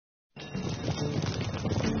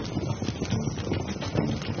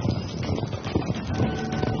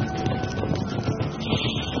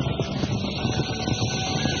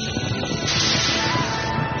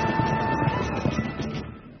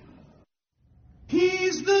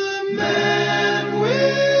He's the man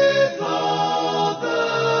with all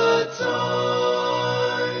the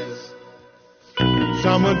toys.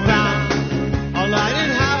 Summertime, a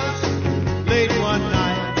lighted house, late one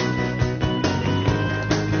night,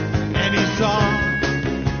 and he saw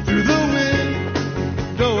through the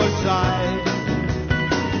window aside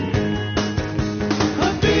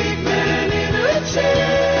a big man in a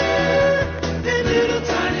chair, and little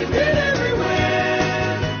tiny men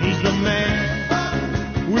everywhere. He's the man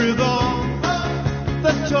with all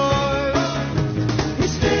the toys. He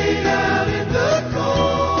stayed out in the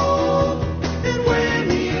cold, and when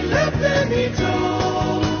he left them he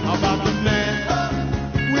told about the man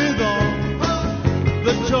with all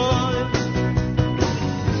the toys.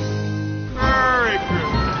 Merry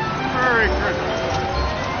Christmas. Merry Christmas.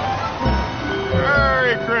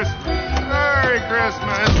 Merry Christmas. Merry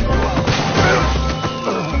Christmas.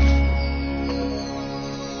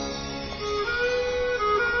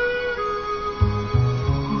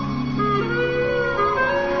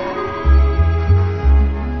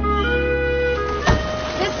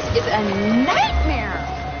 This is a nightmare.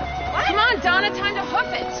 Come on, Donna, time to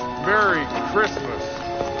hoof it. Merry Christmas.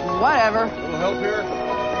 Whatever. A little help here?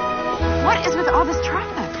 What is with all this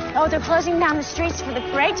traffic? Oh, they're closing down the streets for the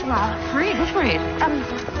parade tomorrow. Parade? Which parade?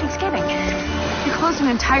 Thanksgiving. You closed an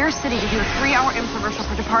entire city to do a 3-hour infomercial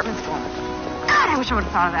for department store. God, I wish I would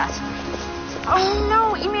have thought of that. Oh,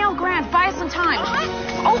 no. Email Grant. Buy us some time.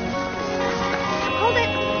 Oh. Hold it.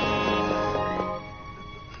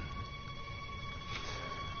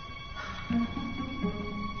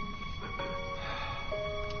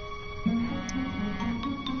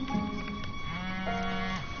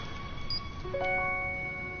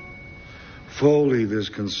 Foley, this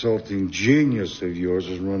consulting genius of yours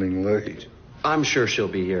is running late. I'm sure she'll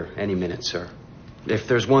be here any minute, sir. If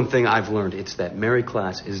there's one thing I've learned, it's that Mary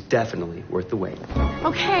Class is definitely worth the wait.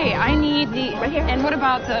 Okay, I need the... Right here. And what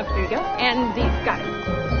about the... There you go. And the... Got it.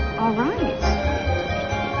 All right.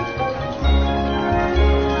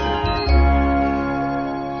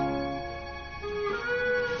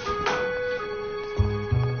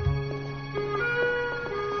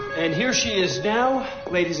 And here she is now,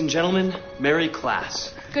 ladies and gentlemen, Mary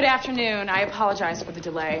Class. Good afternoon. I apologize for the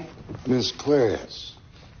delay. Miss Class,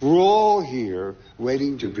 we're all here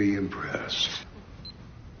waiting to be impressed.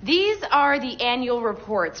 These are the annual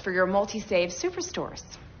reports for your multi-save superstores.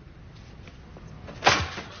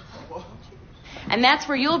 And that's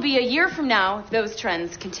where you'll be a year from now if those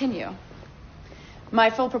trends continue.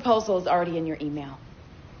 My full proposal is already in your email.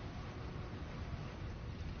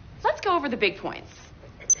 Let's go over the big points.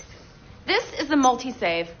 This is the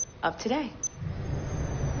multi-save of today.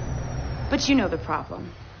 But you know the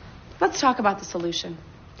problem. Let's talk about the solution.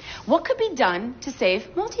 What could be done to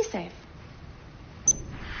save multi-save?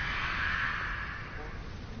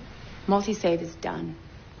 Multi-save is done.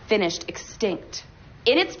 Finished. Extinct.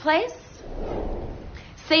 In its place,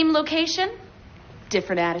 same location,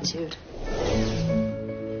 different attitude.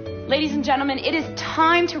 Ladies and gentlemen, it is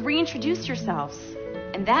time to reintroduce yourselves.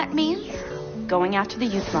 And that means going after the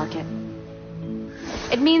youth market.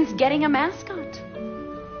 It means getting a mascot.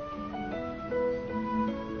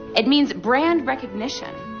 It means brand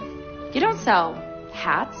recognition. You don't sell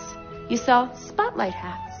hats, you sell spotlight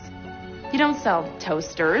hats. You don't sell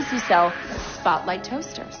toasters, you sell spotlight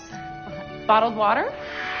toasters. Bottled water?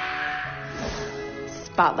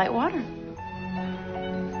 Spotlight water.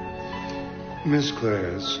 Miss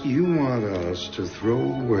Class, you want us to throw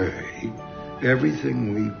away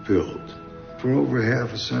everything we built for over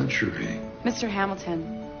half a century. Mr.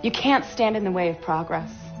 Hamilton, you can't stand in the way of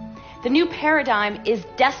progress. The new paradigm is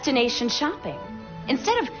destination shopping.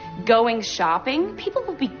 Instead of going shopping, people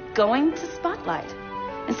will be going to Spotlight.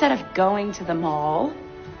 Instead of going to the mall,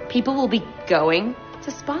 people will be going to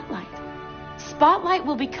Spotlight. Spotlight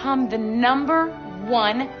will become the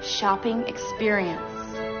 #1 shopping experience.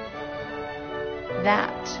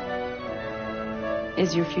 That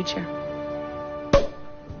is your future.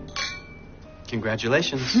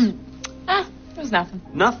 Congratulations. It was nothing.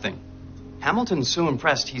 Nothing. Hamilton's so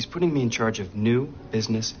impressed, he's putting me in charge of new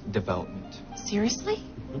business development. Seriously?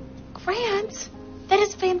 Grant, that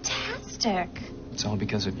is fantastic. It's all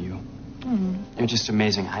because of you. You're just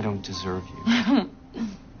amazing. I don't deserve you.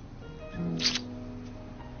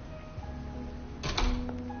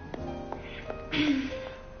 Do you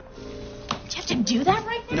have to do that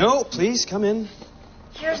right now? No, please, come in.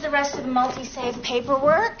 Here's the rest of the multi-save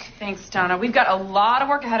paperwork. Thanks, Donna. We've got a lot of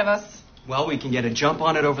work ahead of us. Well, we can get a jump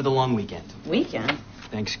on it over the long weekend. Weekend?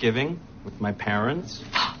 Thanksgiving with my parents.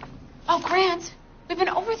 Oh, Grant, we've been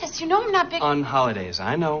over this. You know I'm not big... On holidays.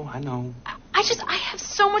 I know. I I have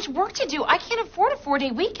so much work to do. I can't afford a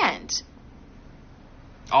 4-day weekend.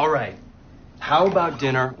 All right. How about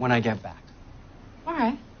dinner when I get back? All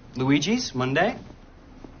right. Luigi's, Monday?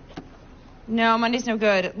 No, Monday's no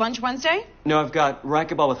good. Lunch Wednesday? No, I've got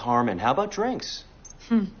racquetball with Harmon. How about drinks?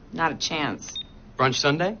 Not a chance. Brunch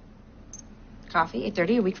Sunday? Coffee,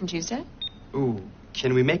 8:30, a week from Tuesday? Ooh,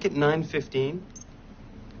 can we make it 9:15?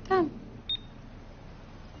 Done.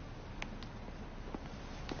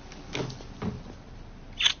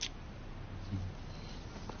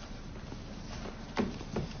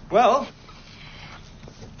 Well,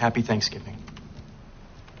 happy Thanksgiving.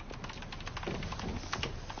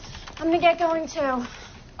 I'm gonna get going too.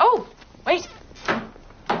 Oh, wait.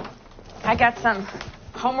 I got some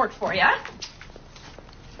homework for you.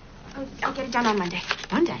 I'll get it done on Monday.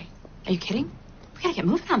 Monday? Are you kidding? We gotta get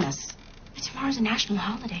moving on this. Tomorrow's a national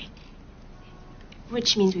holiday.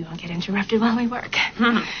 Which means we won't get interrupted while we work.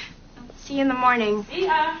 See you in the morning. See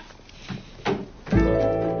ya.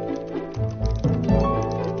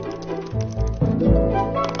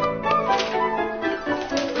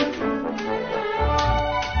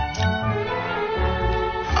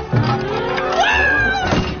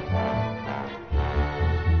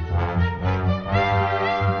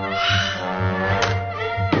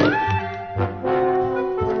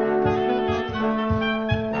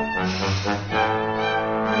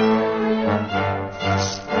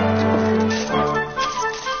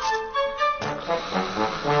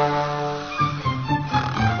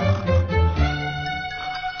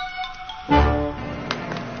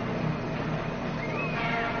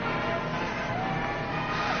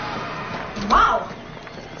 Wow.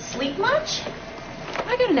 Sleep much?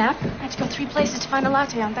 I got a nap. I had to go 3 places to find a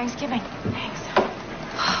latte on Thanksgiving. Thanks.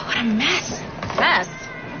 Oh, what a mess. Mess.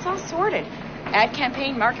 It's all sorted. Ad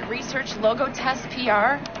campaign, market research, logo test,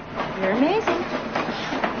 PR. You're amazing.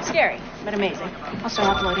 Scary, but amazing. I'll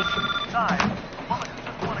start uploading.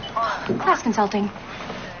 Class consulting.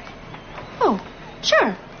 Oh,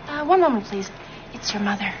 sure. One moment, please. It's your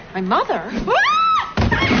mother. My mother?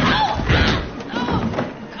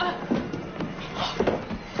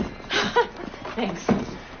 Thanks.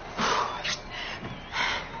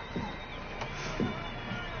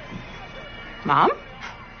 Mom?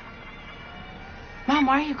 Mom,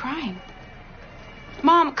 why are you crying?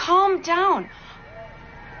 Mom, calm down.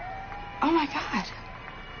 Oh, my God.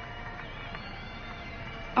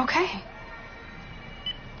 Okay.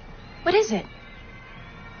 What is it?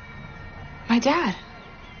 My dad.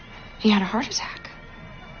 He had a heart attack.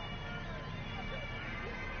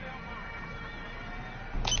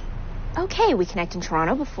 Okay, we connect in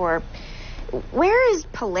Toronto before... Where is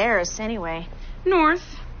Polaris, anyway? North.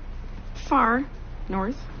 Far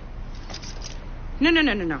north. No.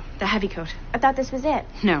 The heavy coat. I thought this was it.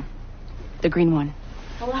 No. The green one.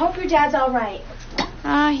 Well, I hope your dad's all right.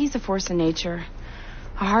 He's a force of nature.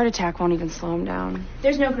 A heart attack won't even slow him down.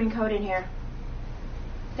 There's no green coat in here.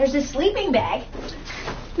 There's a sleeping bag.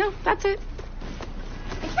 No, that's it.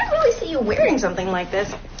 I can't really see you wearing something like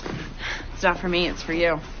this. It's not for me, it's for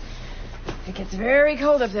you. It gets very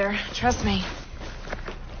cold up there, trust me.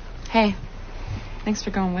 Hey, thanks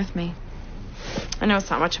for going with me. I know it's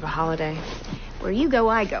not much of a holiday. Where you go,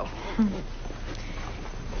 I go.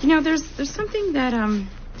 You know, there's something that,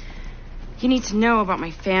 you need to know about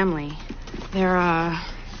my family. They're,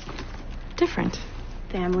 different.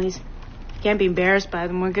 Families. Can't be embarrassed by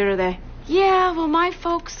them. What good are they? Yeah, well, my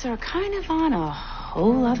folks are kind of on a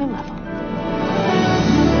whole other level.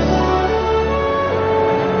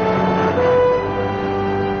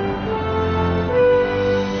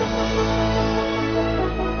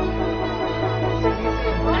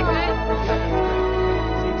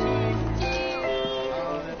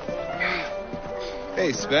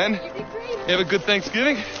 Hey, Sven. You have a good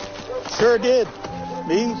Thanksgiving? Sure did.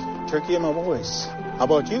 Me, turkey, and my boys. How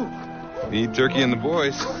about you? Me, turkey, and the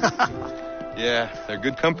boys. Yeah, they're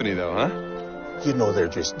good company, though, huh? You know they're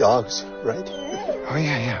just dogs, right? Oh,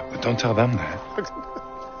 yeah. But don't tell them that.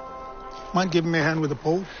 Mind giving me a hand with the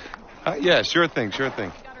pole? Yeah, sure thing.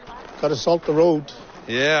 Gotta salt the road.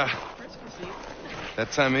 Yeah.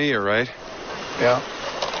 That time of year, right? Yeah.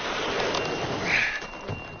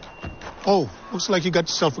 Oh, looks like you got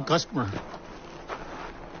yourself a customer.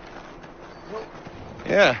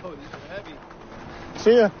 Yeah.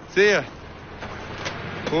 See ya. See ya.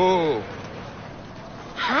 Oh.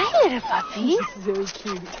 Hi, little puppy. Very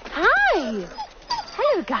cute. Hi.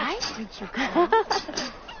 Hi, little guy.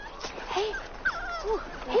 Hey. Ooh.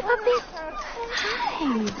 Hey, puppy.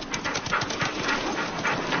 Hi.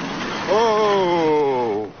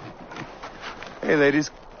 Oh. Hey,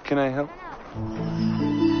 ladies, can I help?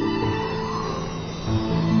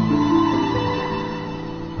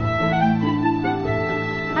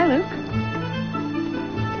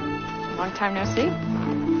 time no see.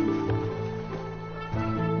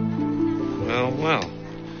 Well, well.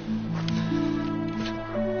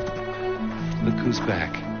 Look who's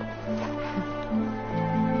back.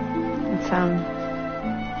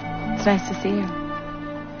 It's nice to see you.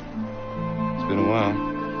 It's been a while.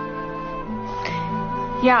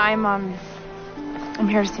 Yeah, I'm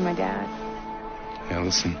here to see my dad. Yeah,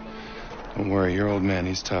 listen. Don't worry, your old man,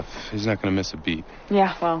 he's tough. He's not gonna miss a beat.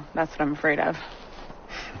 Yeah, well, that's what I'm afraid of.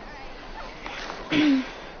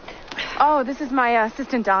 Oh, this is my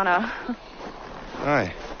assistant, Donna.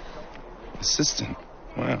 Hi. Assistant.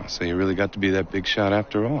 Wow, so you really got to be that big shot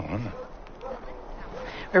after all, huh?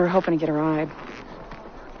 We were hoping to get a ride.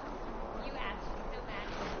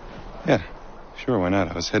 Yeah, sure, why not?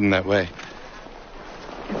 I was heading that way.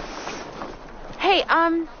 Hey,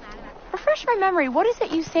 refresh my memory. What is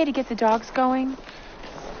it you say to get the dogs going?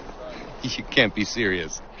 You can't be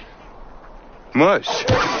serious. Mush.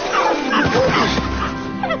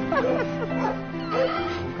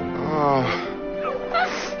 Oh.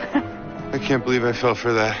 I can't believe I fell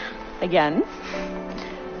for that. Again?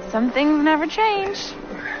 Some things never change.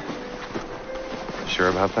 Sure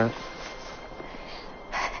about that?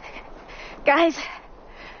 Guys,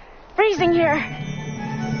 freezing here.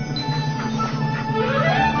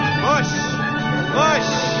 Mush!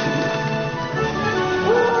 Mush!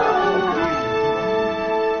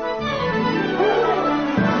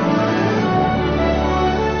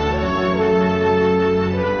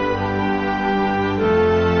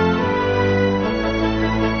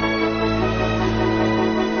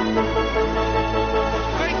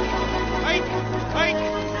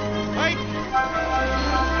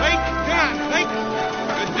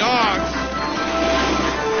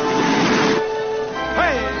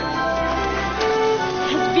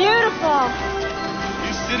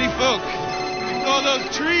 City folk. Look at all those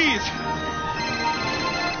trees.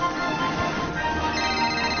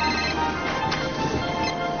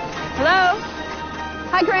 Hello?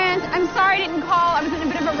 Hi, Grant. I'm sorry I didn't call. I was in a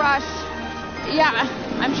bit of a rush. Yeah,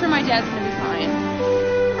 I'm sure my dad's gonna be fine.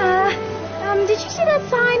 Did you see that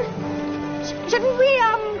sign? Shouldn't we,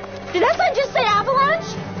 did that sign just say avalanche?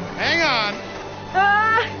 Hang on.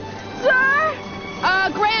 Sir?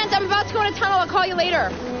 Grant, I'm about to go in a tunnel. I'll call you later.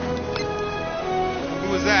 Who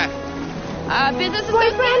was that? Business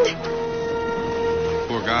Boyfriend?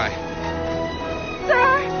 Poor guy.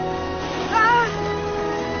 Sir?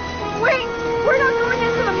 Wait, we're not going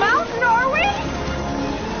into the mountain, are we?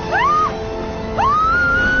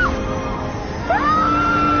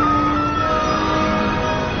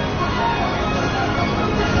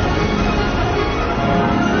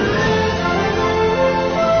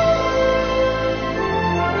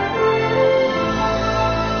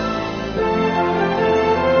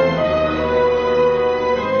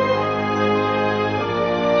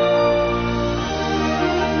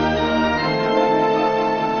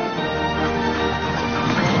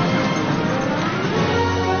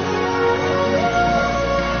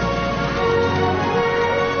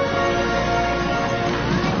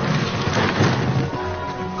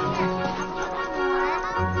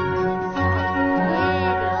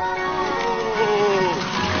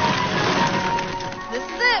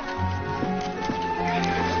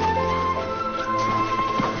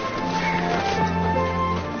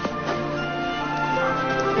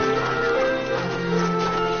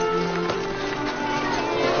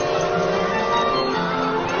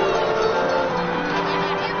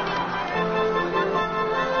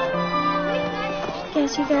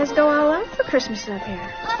 Guess you guys go all out for Christmas up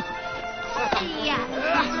here. Yeah.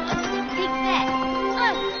 Take that.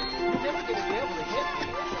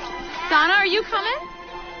 Donna, are you coming?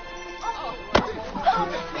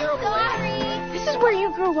 Sorry. This is where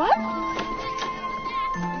you grew up?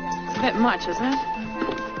 It's a bit much, isn't it?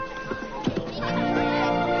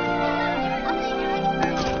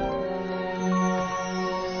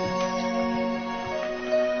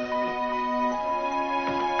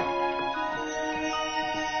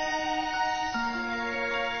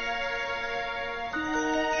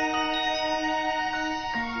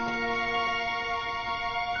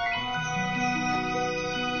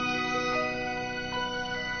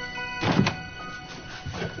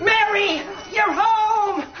 Mary, you're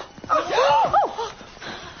home!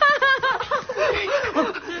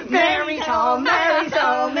 Mary's home, Mary's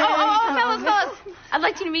home, Mary's home. Fellas, I'd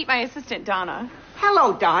like you to meet my assistant, Donna.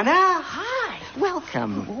 Hello, Donna. Hi.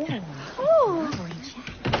 Welcome. Oh.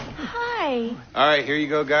 Hi. All right, here you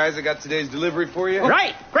go, guys. I got today's delivery for you.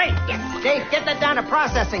 Right, great. Yes, Dave, get that down to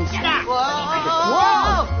processing. Snap.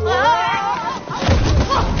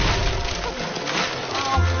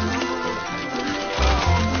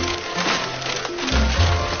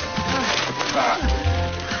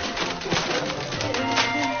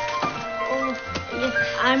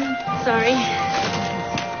 sorry.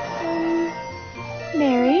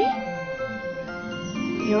 Mary?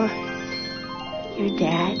 Your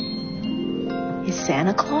dad is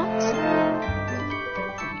Santa Claus?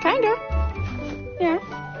 Kinda. Yeah.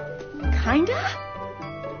 Kinda?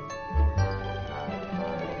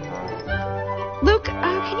 Luke,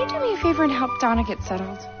 can you do me a favor and help Donna get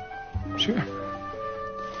settled? Sure.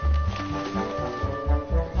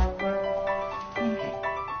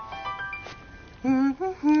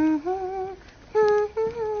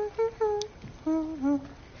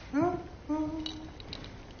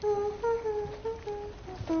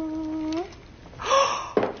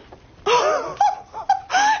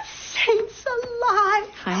 Saints alive!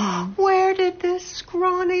 Hi, Mom. Where did this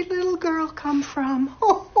scrawny little girl come from?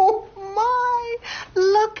 Oh, my!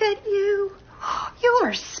 Look at you.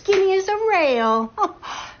 You're skinny as a rail. Oh,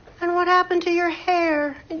 and what happened to your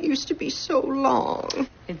hair? It used to be so long.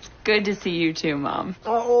 It's good to see you too, Mom.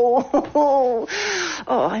 Oh,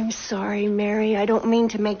 I'm sorry, Mary. I don't mean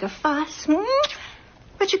to make a fuss.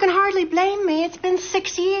 But you can hardly blame me. It's been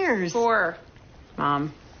 6 years. 4,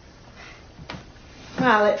 Mom.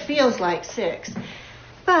 Well, it feels like 6.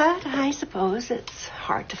 But I suppose it's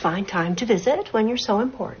hard to find time to visit when you're so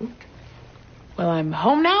important. Well, I'm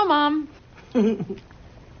home now, Mom.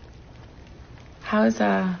 How's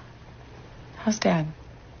Dad?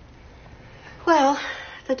 Well,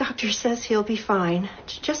 the doctor says he'll be fine.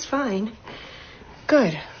 Just fine.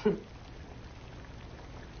 Good.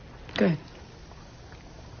 Good.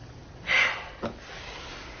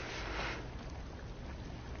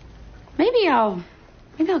 Maybe I'll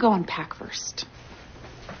go unpack first.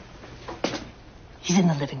 He's in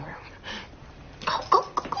the living room. Go.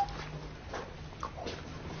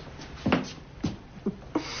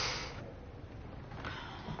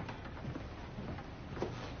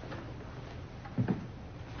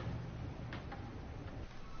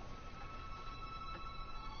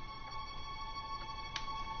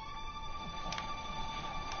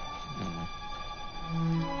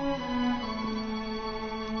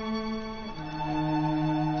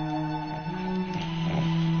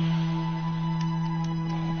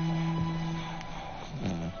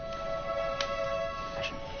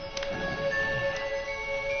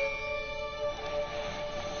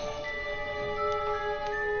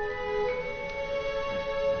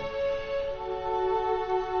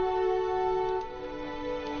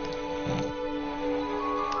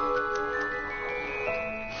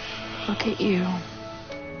 Look at you.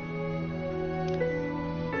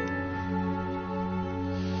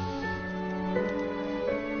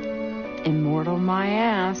 Immortal my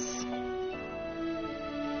ass.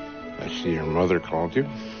 I see your mother called you.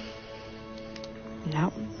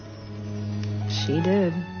 Yep. She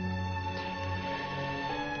did.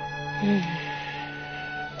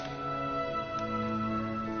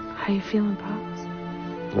 How you feeling,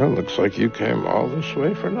 Pops? Well, looks like you came all this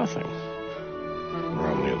way for nothing. We're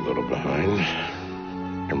only a little behind.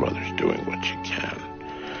 Your mother's doing what she can.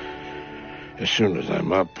 As soon as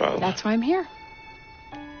I'm up, I'll... That's why I'm here.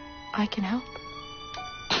 I can help.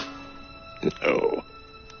 No.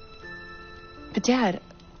 But, Dad,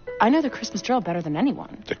 I know the Christmas drill better than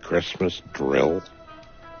anyone. The Christmas drill?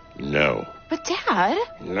 No. But, Dad...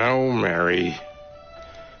 No, Mary.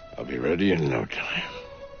 I'll be ready in no time.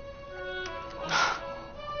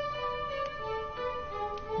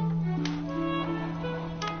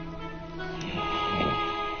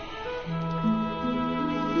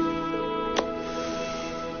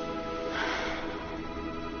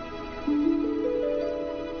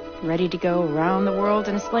 Ready to go around the world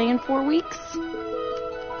in a sleigh in 4 weeks?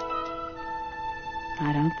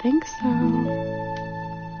 I don't think so.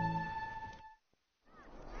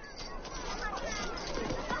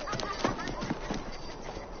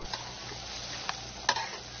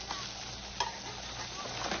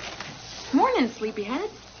 Morning, sleepyhead.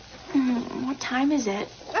 What time is it?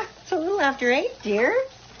 It's a little after 8, dear.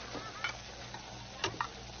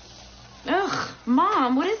 Ugh,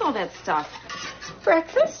 Mom, what is all that stuff?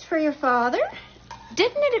 Breakfast for your father?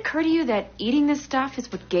 Didn't it occur to you that eating this stuff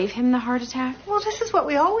is what gave him the heart attack? Well, this is what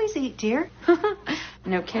we always eat, dear.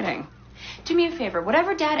 No kidding. Do me a favor.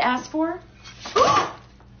 Whatever Dad asked for,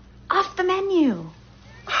 off the menu.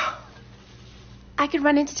 I could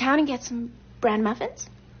run into town and get some bran muffins.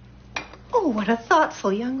 Oh, what a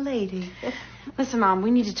thoughtful young lady. Listen, Mom,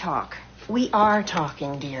 we need to talk. We are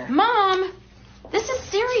talking, dear. Mom, this is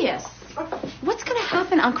serious. What's going to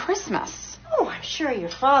happen on Christmas? Oh, I'm sure your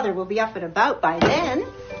father will be up and about by then.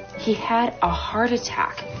 He had a heart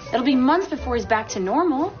attack. It'll be months before he's back to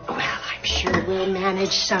normal. Well, I'm sure we'll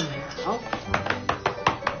manage somehow.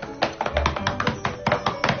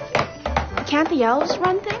 Can't the elves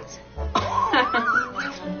run things?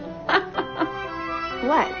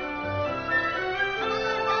 What?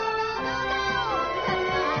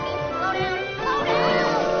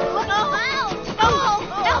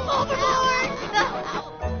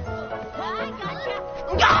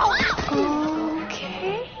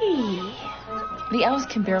 The elves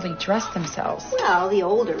can barely dress themselves. Well, the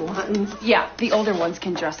older ones. Yeah, the older ones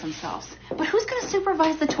can dress themselves. But who's going to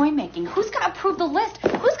supervise the toy making? Who's going to approve the list?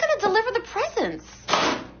 Who's going to deliver the presents?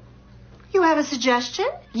 You have a suggestion?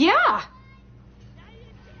 Yeah.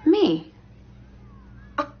 Me.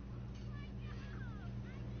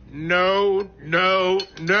 No.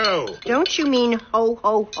 Don't you mean ho,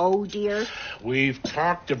 ho, ho, dear? We've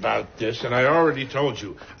talked about this, and I already told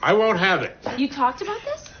you. I won't have it. You talked about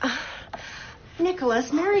this?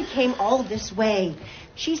 Nicholas, Mary came all this way.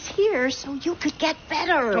 She's here so you could get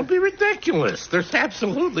better. Don't be ridiculous. There's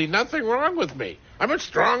absolutely nothing wrong with me. I'm as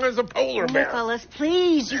strong as a polar bear. Nicholas,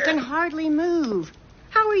 please, you can hardly move.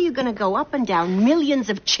 How are you going to go up and down millions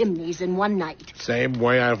of chimneys in one night? Same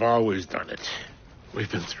way I've always done it. We've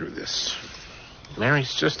been through this.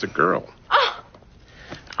 Mary's just a girl.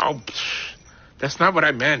 Oh, that's not what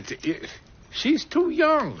I meant. She's too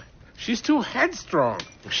young. She's too headstrong.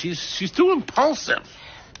 She's too impulsive.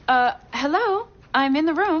 Hello? I'm in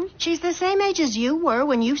the room. She's the same age as you were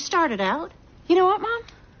when you started out. You know what, Mom?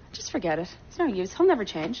 Just forget it. It's no use. He'll never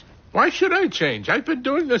change. Why should I change? I've been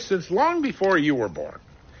doing this since long before you were born.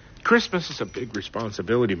 Christmas is a big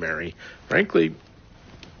responsibility, Mary. Frankly,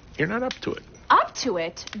 you're not up to it. Up to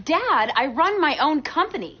it? Dad, I run my own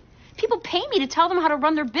company. People pay me to tell them how to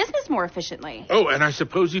run their business more efficiently. Oh, and I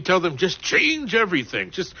suppose you tell them just change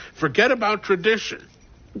everything. Just forget about tradition.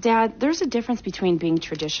 Dad, there's a difference between being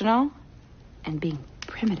traditional and being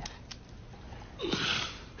primitive.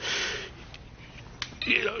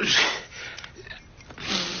 You know,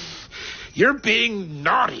 you're being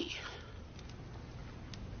naughty.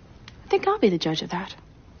 I think I'll be the judge of that.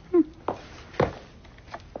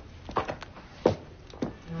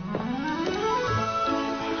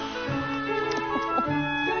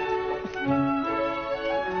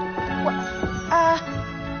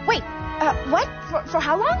 What? For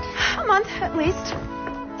how long? A month, at least.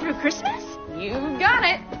 Through Christmas? You got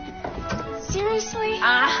it. Seriously?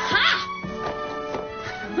 Aha!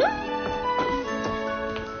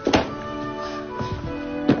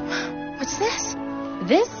 What's this?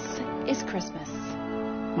 This is Christmas.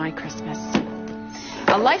 My Christmas.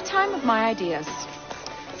 A lifetime of my ideas.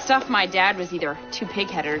 Stuff my dad was either too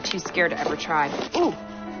pig-headed or too scared to ever try. Ooh,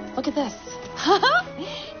 look at this.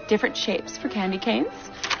 Different shapes for candy canes.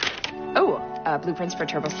 Oh, blueprints for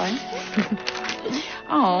turbo slide.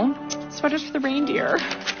 Oh, sweaters for the reindeer.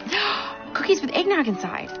 Cookies with eggnog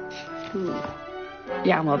inside. Ooh.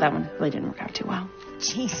 Yeah, well, that one really didn't work out too well.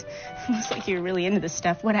 Jeez, looks like you're really into this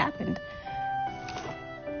stuff. What happened?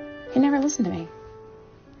 He never listened to me.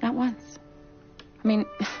 Not once. I mean,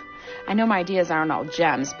 I know my ideas aren't all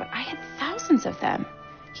gems, but I had thousands of them.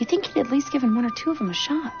 You'd think he'd at least given one or two of them a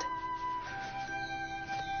shot.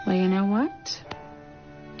 Well, you know what?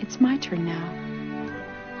 It's my turn now.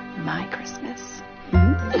 My Christmas.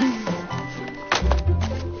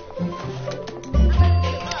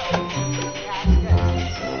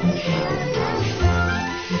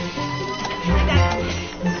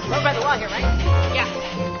 We're by the wall here, right? Yeah.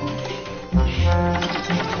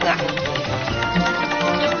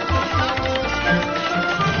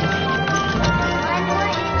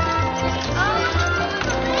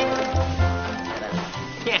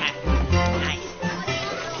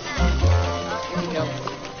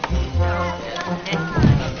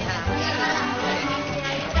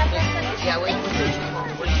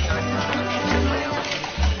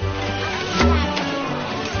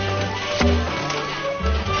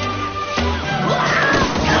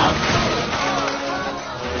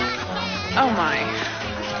 Oh, my.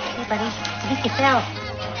 Hey, buddy, I think you fell.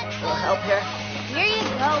 We'll help her. Here you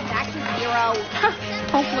go, back to zero.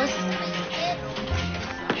 Hopeless.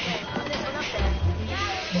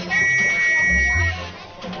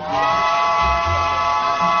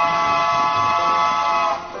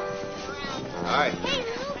 Hi.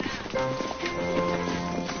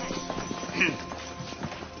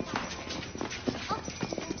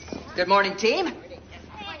 Good morning, team.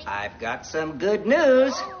 I've got some good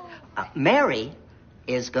news. Mary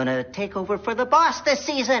is going to take over for the boss this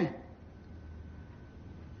season.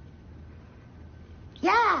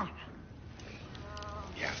 Yeah.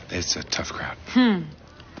 Yeah, it's a tough crowd.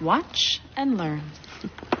 Watch and learn.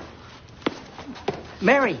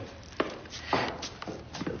 Mary.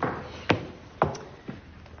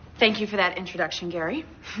 Thank you for that introduction, Gary.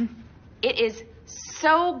 It is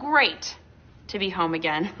so great to be home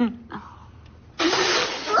again.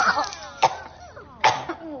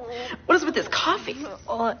 coffee?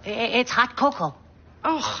 Oh, it's hot cocoa.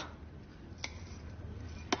 Oh.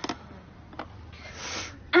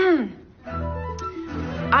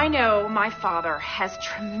 I know my father has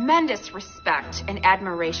tremendous respect and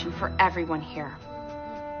admiration for everyone here.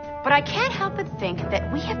 But I can't help but think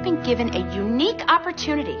that we have been given a unique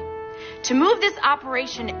opportunity to move this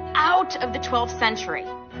operation out of the 12th century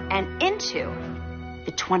and into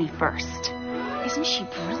the 21st. Isn't she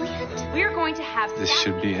brilliant? We're going to have This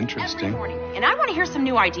should be interesting. every morning, and I want to hear some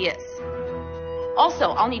new ideas.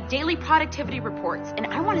 Also, I'll need daily productivity reports, and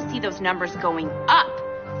I want to see those numbers going up.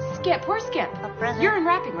 Skip, where's Skip? You're in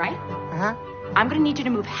wrapping, right? Uh-huh. I'm going to need you to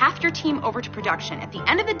move half your team over to production. At the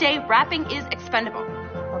end of the day, wrapping is expendable.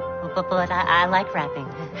 But I like rapping.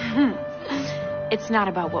 It's not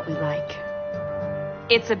about what we like.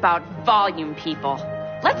 It's about volume, people.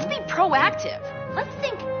 Let's be proactive. Let's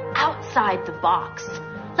think outside the box.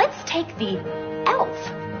 Let's take the elf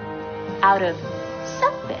out of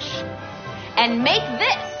selfish and make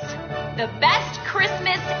this the best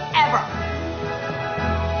Christmas ever.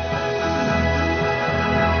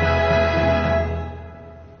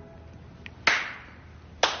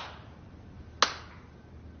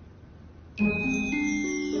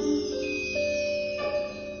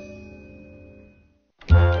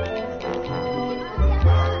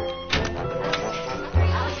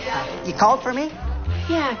 You called for me?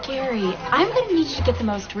 Yeah, Gary, I'm going to need you to get the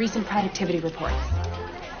most recent productivity reports.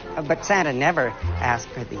 But Santa never asked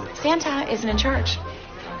for these. Santa isn't in charge.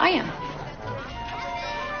 I am.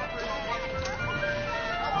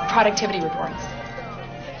 Productivity reports.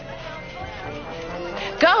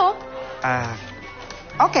 Go.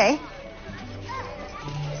 Okay.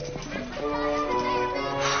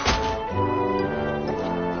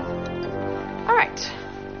 All right.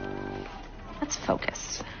 Let's focus.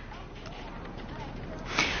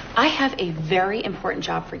 I have a very important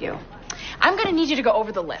job for you. I'm going to need you to go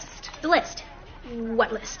over the list. The list.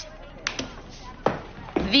 What list?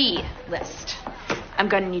 The list. I'm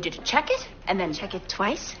going to need you to check it and then Check it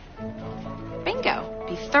twice? bingo.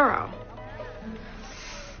 Be thorough.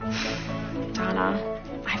 Donna,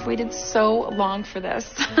 I've waited so long for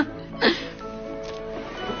this.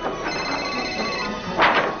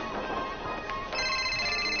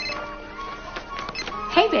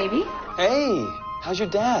 Hey, baby. Hey, how's your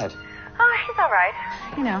dad? Oh, he's all right.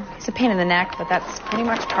 You know, it's a pain in the neck, but that's pretty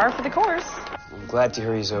much par for the course. I'm glad to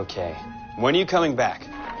hear he's okay. When are you coming back?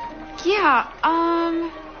 Yeah,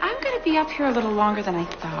 I'm gonna be up here a little longer than I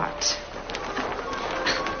thought.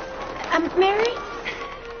 Mary?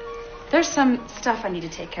 There's some stuff I need to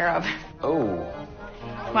take care of. Oh.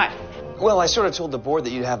 What? Well, I sort of told the board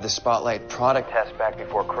that you'd have the Spotlight product test back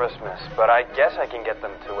before Christmas, but I guess I can get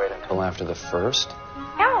them to wait until after the 1st.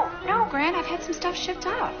 No, Grant, I've had some stuff shipped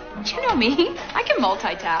out. You know me. I can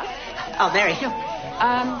multitask. Oh, Mary.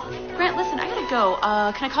 Grant, listen, I gotta go.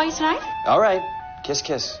 Can I call you tonight? All right. Kiss,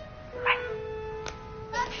 kiss.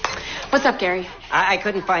 What's up, Gary? I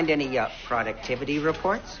couldn't find any productivity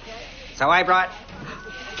reports, so I brought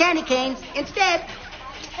candy canes instead.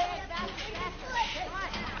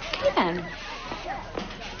 Okay, then.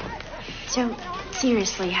 So,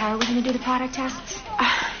 seriously, how are we going to do the product tests?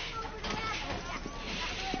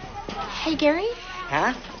 Hey, Gary?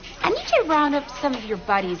 Huh? I need you to round up some of your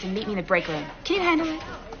buddies and meet me in the break room. Can you handle it?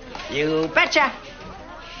 You betcha.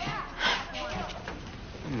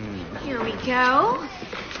 Here we go.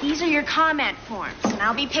 These are your comment forms, and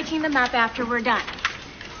I'll be picking them up after we're done.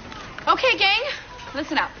 Okay, gang,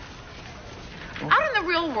 listen up. Out in the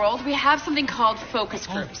real world, we have something called focus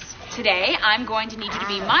groups. Today, I'm going to need you to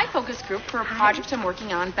be my focus group for a project I'm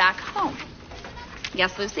working on back home.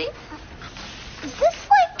 Yes, Lucy? Is this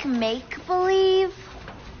like make-believe?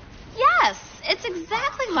 Yes, it's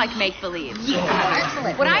exactly like make-believe. Yeah,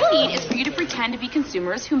 excellent. What I need is for you to pretend to be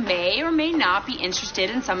consumers who may or may not be interested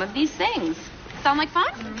in some of these things. Sound like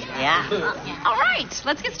fun? Yeah. All right,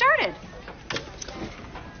 let's get started.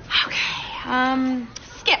 Okay,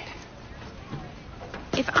 Skip.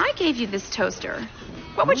 If I gave you this toaster,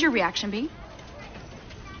 what would your reaction be?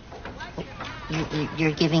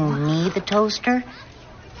 You're giving me the toaster?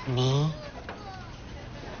 Me?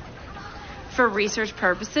 For research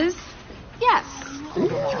purposes, yes.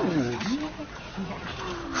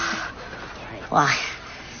 Well,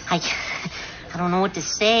 I don't know what to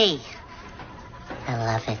say. I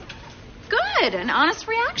love it. Good, an honest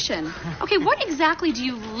reaction. Okay, what exactly do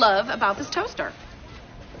you love about this toaster?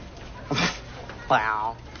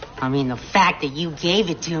 Well, I mean, the fact that you gave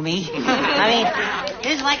it to me. I mean,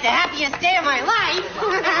 this is like the happiest day of my life.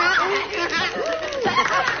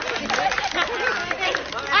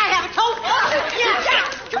 I have a toaster. Yeah,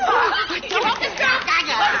 come on. Give up this girl.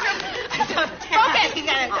 Focus! You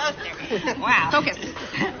got a toaster. Wow. Focus.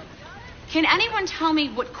 Can anyone tell me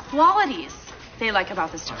what qualities they like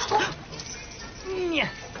about this toaster? Yeah.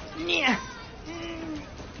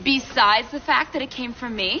 Besides the fact that it came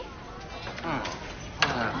from me?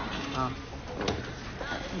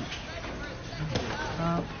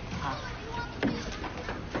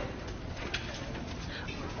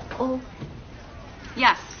 Oh.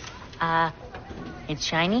 Yes. It's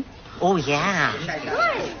shiny? Oh, yeah. Good.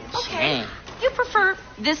 Okay. Shiny. You prefer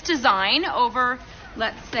this design over,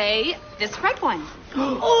 let's say, this red one.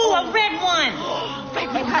 Oh, a red one! Hey,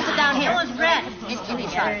 pass it down here. It was red. Just give me a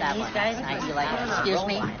shot of that one. Guys, I feel like, excuse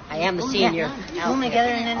me, I am the senior. Pull them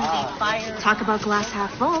together and then the fire. Talk about glass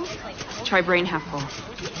half full. Try brain half full.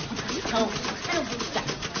 Toast.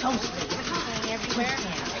 Everywhere.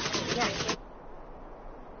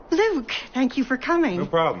 Luke, thank you for coming. No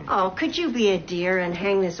problem. Oh, could you be a dear and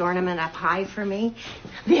hang this ornament up high for me?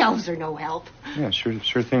 The elves are no help. Yeah,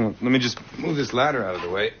 sure thing. Let me just move this ladder out of the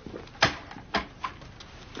way.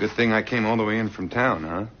 Good thing I came all the way in from town,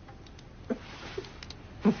 huh?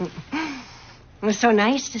 It was so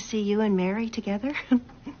nice to see you and Mary together.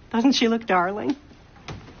 Doesn't she look darling?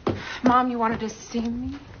 Mom, you wanted to see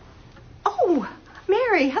me? Oh,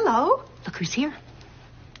 Mary, hello. Look who's here.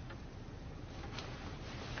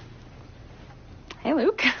 Hey,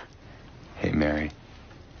 Luke. Hey, Mary.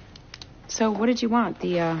 So what did you want?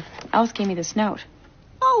 The elves gave me this note.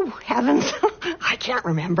 Oh, heavens. I can't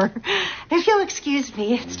remember. If you'll excuse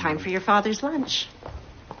me, it's time for your father's lunch.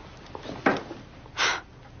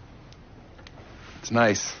 It's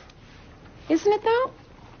nice. Isn't it, though?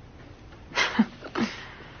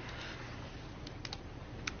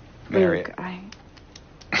 Mary. Luke,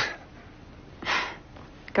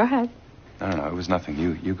 Go ahead. No, it was nothing.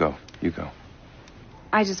 You go. You go.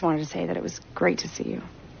 I just wanted to say that it was great to see you.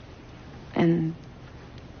 And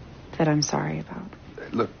that I'm sorry about.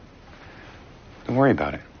 Look, don't worry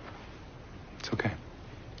about it. It's okay.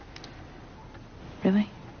 Really?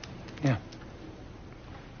 Yeah.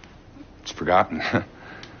 It's forgotten.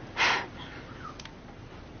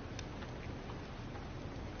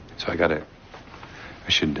 So I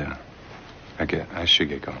should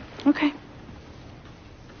get going. Okay.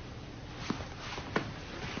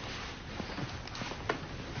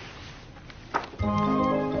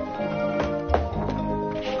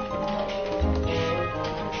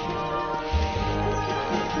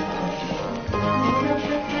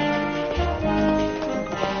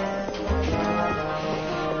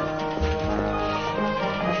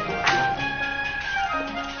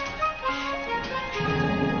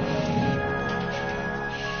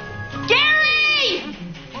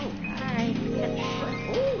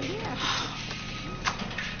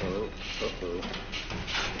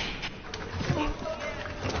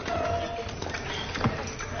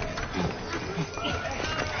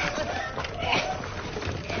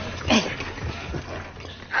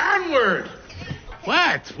 Onward!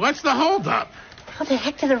 What's the holdup? What the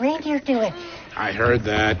heck are the reindeer doing? I heard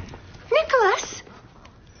that. Nicholas!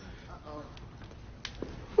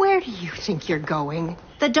 Where do you think you're going?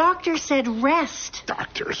 The doctor said rest.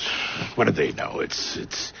 Doctors, what do they know?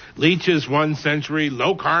 It's leeches one century,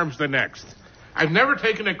 low carbs the next. I've never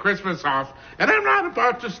taken a Christmas off, and I'm not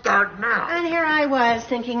about to start now. And here I was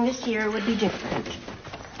thinking this year would be different.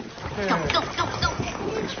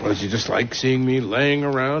 I suppose you just like seeing me laying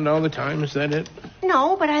around all the time, is that it?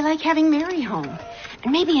 No, but I like having Mary home.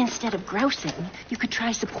 And maybe instead of grousing, you could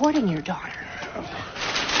try supporting your daughter.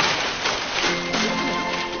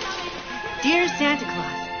 Dear Santa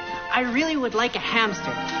Claus, I really would like a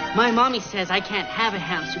hamster. My mommy says I can't have a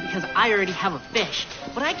hamster because I already have a fish.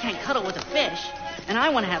 But I can't cuddle with a fish, and I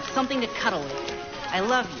want to have something to cuddle with. I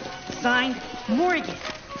love you. Signed, Morgan.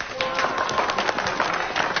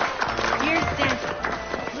 Dear Santa,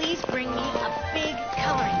 please bring me a big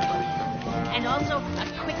coloring book. And also a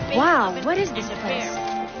quick big Wow, oven what is and this a place?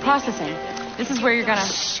 bear. Processing. This is where you're gonna...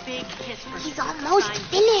 Big kiss for He's me. almost Signed,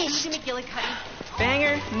 finished. Susan McGillicuddy,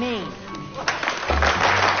 Bangor, Maine.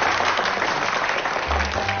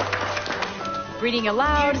 Reading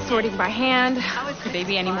aloud, sorting by hand. Could they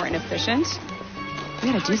be any more inefficient?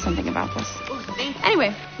 We gotta do something about this.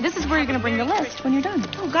 Anyway, this is where you're gonna bring the list when you're done.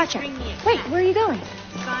 Oh, gotcha. Wait, where are you going?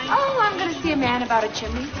 Oh, I'm gonna see a man about a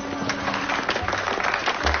chimney.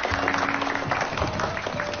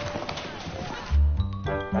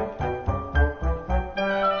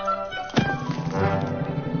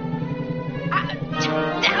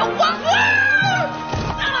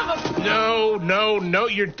 No,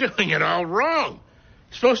 you're doing it all wrong.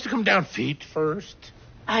 You're supposed to come down feet first.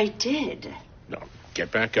 I did. No,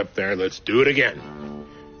 get back up there. Let's do it again.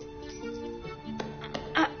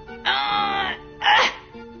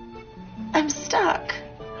 I'm stuck.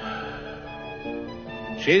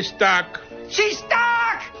 She's stuck. She's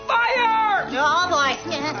stuck! Fire! Oh, boy.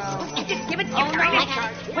 Give it.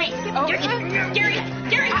 Wait. Gary.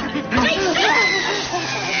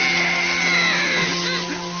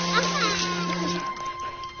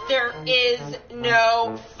 There is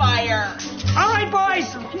no fire. All right,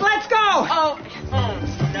 boys. Let's go. Oh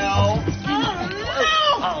no.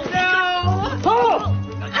 Oh, no. Pull.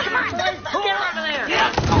 Come on. Get her over there.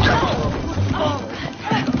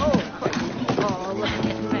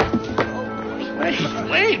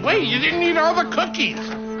 Wait. You didn't eat all the cookies.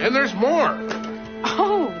 And there's more.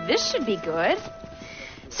 Oh, this should be good.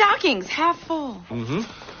 Stockings half full. Mm-hmm.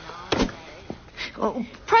 Oh,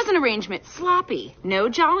 present arrangement sloppy. No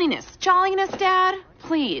jolliness. Jolliness, Dad?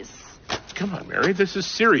 Please. Come on, Mary. This is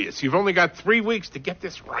serious. You've only got 3 weeks to get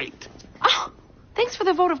this right. Oh, thanks for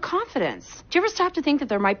the vote of confidence. Do you ever stop to think that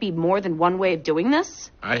there might be more than one way of doing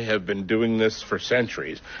this? I have been doing this for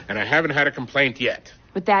centuries, and I haven't had a complaint yet.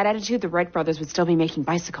 With that attitude, the Wright brothers would still be making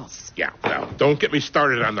bicycles. Yeah, well, don't get me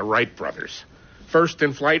started on the Wright brothers. First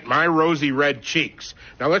in flight, my rosy red cheeks.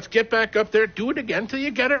 Now let's get back up there, do it again till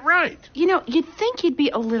you get it right. You know, you'd think you'd be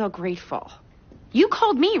a little grateful. You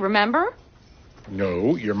called me, remember?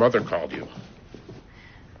 No, your mother called you.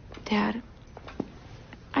 Dad,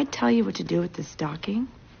 I'd tell you what to do with this stocking,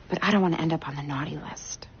 but I don't want to end up on the naughty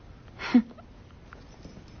list.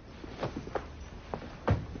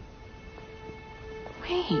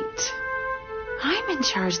 Wait, I'm in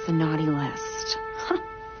charge of the naughty list.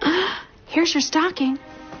 Here's your stocking.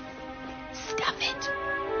 Stuff it.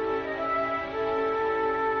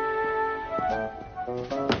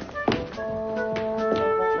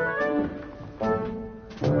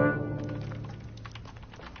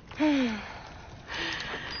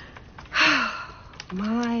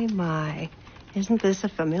 My. Isn't this a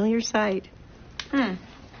familiar sight?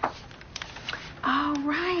 Oh,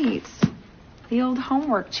 right. The old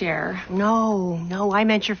homework chair. No, I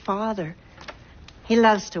meant your father. He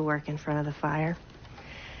loves to work in front of the fire.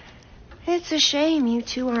 It's a shame you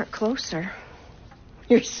two aren't closer.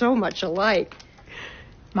 You're so much alike.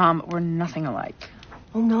 Mom, we're nothing alike.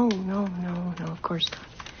 Oh, no, of course not.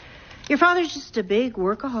 Your father's just a big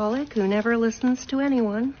workaholic who never listens to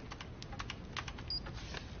anyone.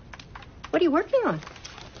 What are you working on?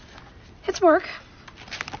 It's work.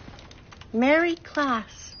 Mary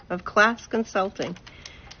Class of Class Consulting.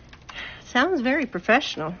 Sounds very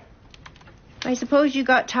professional. I suppose you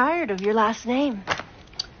got tired of your last name.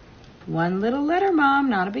 One little letter, Mom.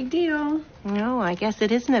 Not a big deal. No, I guess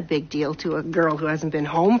it isn't a big deal to a girl who hasn't been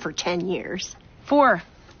home for 10 years. 4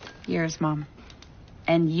 years, Mom.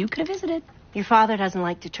 And you could have visited. Your father doesn't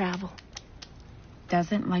like to travel.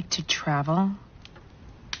 Doesn't like to travel?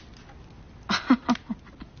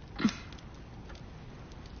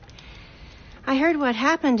 I heard what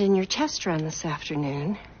happened in your test run this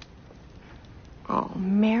afternoon. Oh,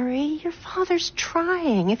 Mary, your father's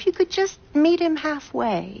trying. If you could just meet him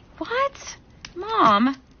halfway. What?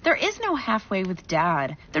 Mom, there is no halfway with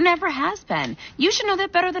Dad. There never has been. You should know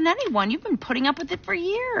that better than anyone. You've been putting up with it for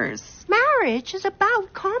years. Marriage is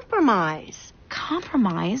about compromise.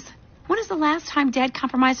 Compromise? When is the last time Dad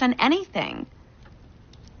compromised on anything?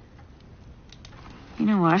 You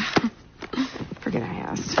know what? Forget I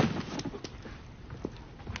asked.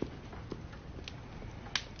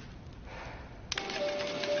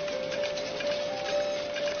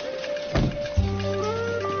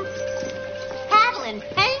 Paddling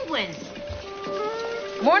penguins.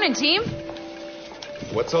 Morning, team.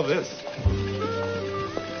 What's all this?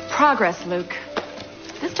 Progress, Luke.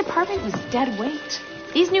 This department was dead weight.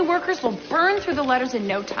 These new workers will burn through the letters in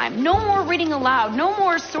no time. No more reading aloud. No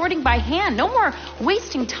more sorting by hand. No more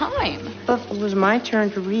wasting time. But it was my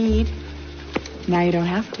turn to read. Now you don't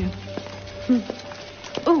have to.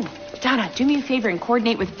 Ooh, Donna, do me a favor and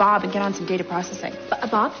coordinate with Bob and get on some data processing.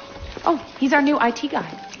 Bob? Oh, he's our new IT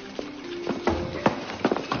guy.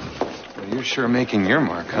 Well, you're sure making your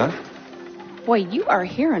mark, huh? Boy, you are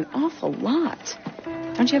here an awful lot.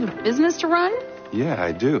 Don't you have a business to run? Yeah,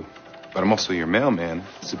 I do. But I'm also your mailman.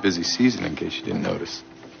 It's a busy season, in case you didn't notice.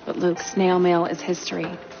 But Luke, snail mail is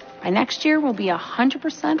history. By next year, we'll be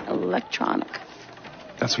 100% electronic.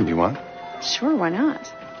 That's what you want? Sure, why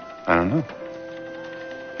not? I don't know.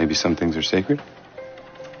 Maybe some things are sacred?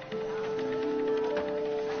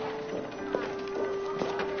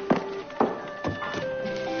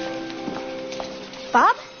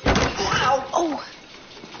 Bob?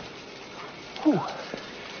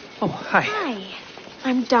 Oh, hi. Hi.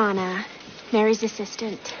 I'm Donna, Mary's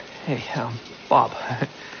assistant. Hey, Bob.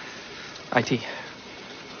 IT.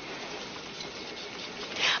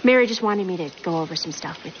 Mary just wanted me to go over some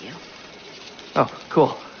stuff with you. Oh,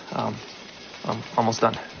 cool. I'm almost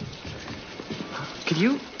done. Could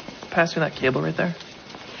you pass me that cable right there?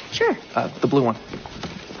 Sure. The blue one.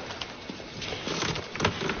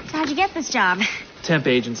 So how'd you get this job? Temp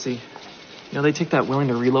agency. You know, they take that willing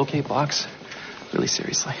to relocate box really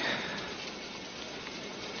seriously.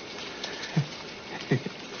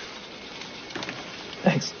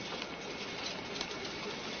 Thanks.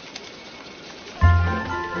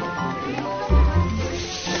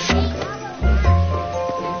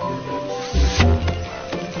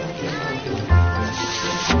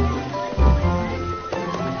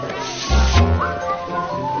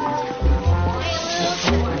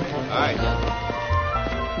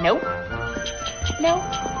 Nope. No.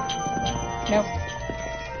 Nope.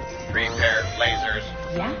 3 pairs lasers.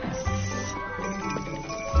 Yes.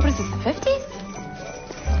 What is this, the 50s?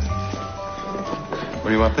 What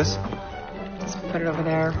do you want this? Let's put it over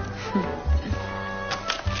there.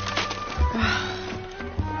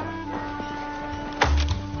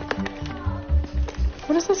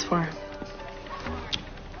 What is this for?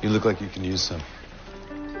 You look like you can use some.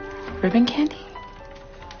 Ribbon candy?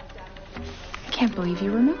 I can't believe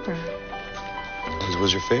you remember. This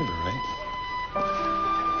was your favorite, right?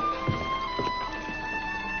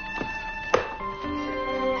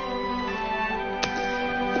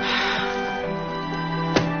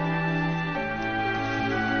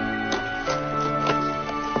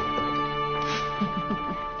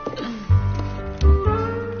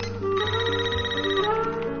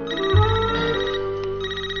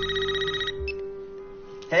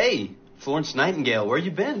 Hey, Florence Nightingale, where you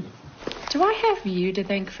been? Do I have you to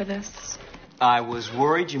thank for this? I was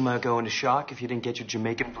worried you might go into shock if you didn't get your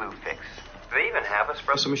Jamaican blue fix. Do they even have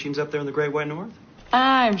espresso machines up there in the Great White North?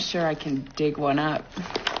 I'm sure I can dig one up.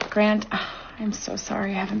 Grant, I'm so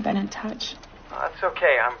sorry I haven't been in touch. Oh, that's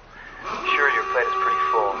okay. I'm sure your plate is pretty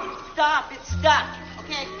full. Stop. It's stuck.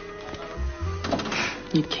 Okay.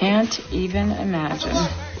 You can't even imagine.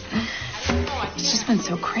 It's just been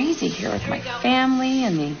so crazy here with my family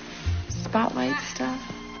and the spotlight stuff.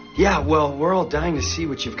 Yeah, well, we're all dying to see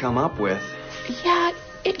what you've come up with. Yeah,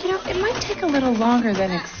 it might take a little longer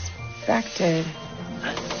than expected.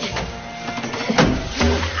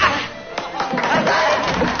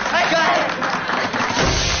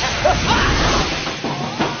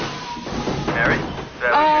 Mary?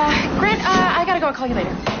 Grant, I gotta go. I'll call you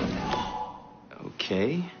later.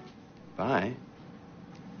 Okay. Bye.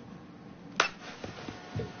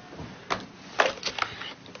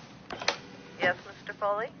 Yes, Mr.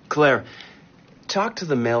 Foley? Claire, talk to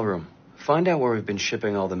the mailroom. Find out where we've been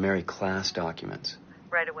shipping all the Mary class documents.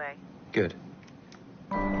 Right away. Good.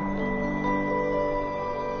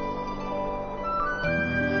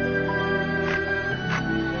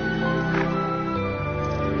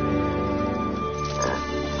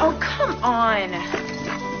 Oh, come on.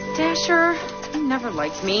 Dasher, you never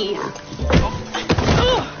liked me. You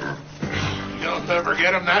don't ever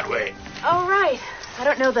get them that way. Oh, right. I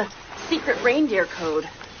don't know the secret reindeer code.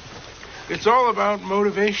 It's all about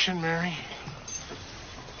motivation, Mary.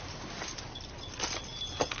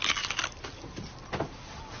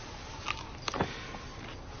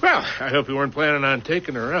 Well, I hope you weren't planning on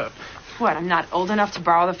taking her up. What, I'm not old enough to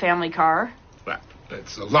borrow the family car? Well,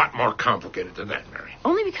 it's a lot more complicated than that, Mary.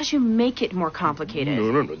 Only because you make it more complicated.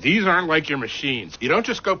 No. These aren't like your machines. You don't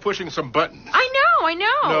just go pushing some buttons. I know.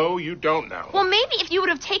 No, you don't know. Well, maybe if you would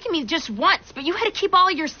have taken me just once, but you had to keep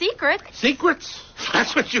all your secrets. Secrets?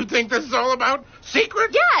 That's what you think this is all about?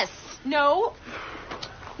 Secrets? Yes. No.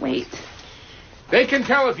 Wait. They can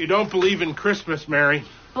tell if you don't believe in Christmas, Mary.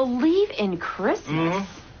 Believe in Christmas? Mm-hmm.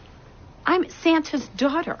 I'm Santa's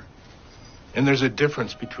daughter. And there's a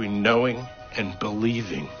difference between knowing and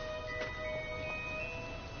believing.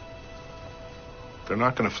 They're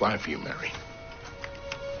not going to fly for you, Mary.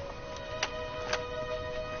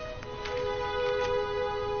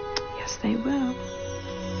 Yes, they will.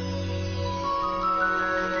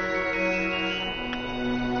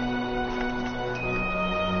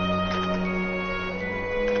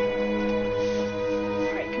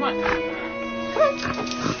 All right, come on. Come on.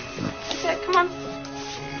 That's it, come on.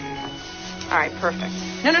 All right, perfect.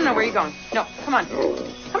 No, where are you going? No, come on.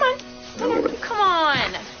 Come on. Come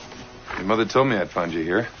on. Your mother told me I'd find you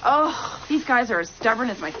here. Oh, these guys are as stubborn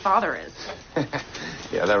as my father is.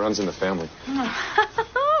 Yeah, that runs in the family.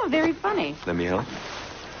 Oh, very funny. Let me help.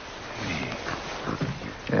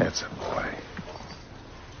 That's a boy.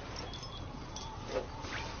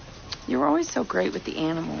 You were always so great with the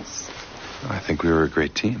animals. I think we were a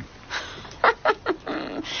great team.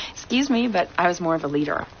 Excuse me, but I was more of a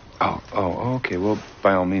leader. Oh, okay. Well,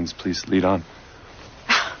 by all means, please lead on.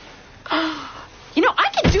 You know, I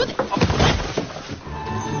can do this. Oh.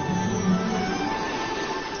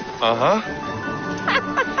 Uh-huh.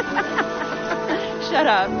 Shut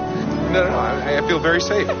up. No, I feel very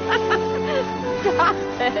safe. Stop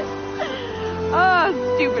it.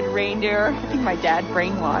 Oh, stupid reindeer. I think my dad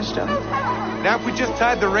brainwashed him. Now if we just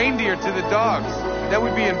tied the reindeer to the dogs, then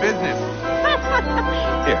we'd be in business.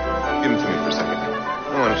 Here, give them to me for a second.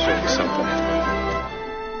 I want to show you something.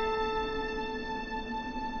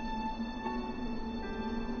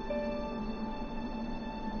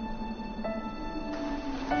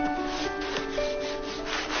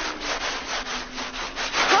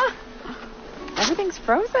 Everything's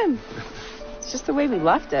frozen. It's just the way we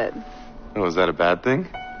left it. Oh, is that a bad thing?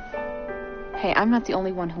 Hey, I'm not the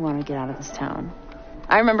only one who wanted to get out of this town.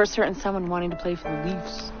 I remember a certain someone wanting to play for the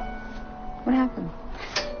Leafs. What happened?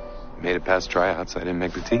 Made it past tryouts. I didn't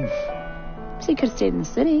make the team. So you could have stayed in the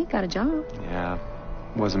city, got a job. Yeah,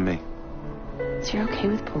 wasn't me. So you're okay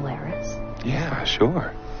with Polaris? Yeah,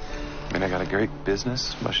 sure. I mean, I got a great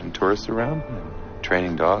business, mushing tourists around, and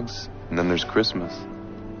training dogs. And then there's Christmas.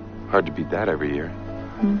 Hard to beat that every year.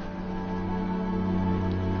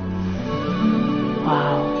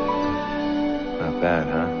 Wow. Not bad,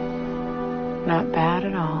 huh? Not bad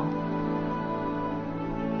at all.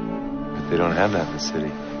 But they don't have that in the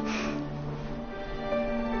city.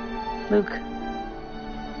 Luke,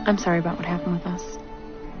 I'm sorry about what happened with us.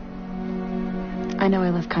 I know I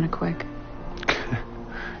left kind of quick.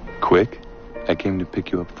 Quick? I came to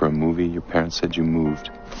pick you up for a movie. Your parents said you moved.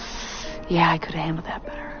 Yeah, I could have handled that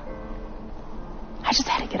better. I just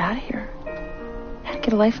had to get out of here. I had to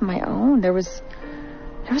get a life of my own. There was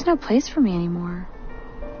no place for me anymore.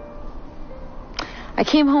 I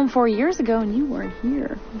came home 4 years ago and you weren't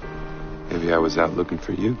here. Maybe I was out looking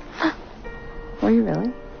for you. Were you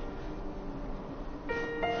really?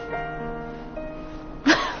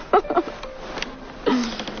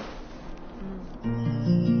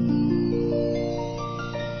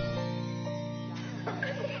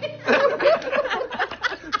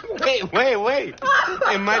 Wait.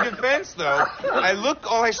 In my defense, though,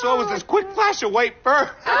 all I saw was this quick flash of white fur.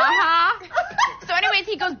 Uh-huh. So anyways,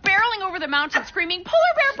 he goes barreling over the mountain screaming,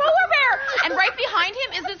 "Polar bear, polar bear!" And right behind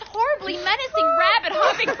him is this horribly menacing rabbit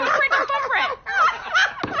hopping footprint.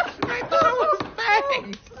 I thought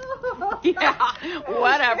it Yeah,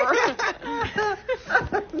 whatever.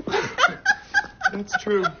 That's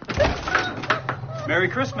true. Merry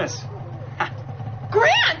Christmas.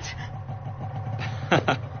 Grant!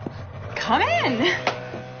 Come in.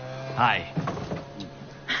 Hi.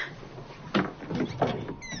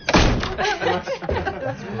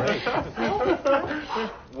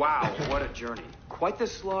 Wow, what a journey. Quite the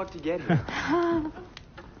slog to get here.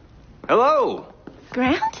 Hello.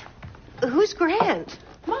 Grant? Who's Grant?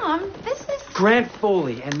 Mom, this is... Grant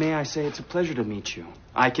Foley, and may I say it's a pleasure to meet you.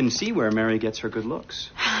 I can see where Mary gets her good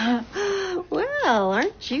looks. Well,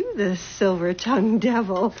 aren't you the silver-tongued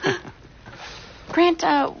devil? Grant,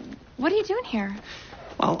 what are you doing here?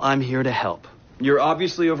 Well, I'm here to help. You're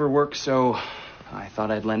obviously overworked, so I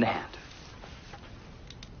thought I'd lend a hand.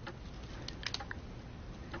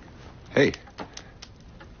 Hey.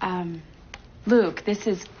 Luke, this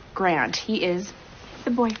is Grant. He is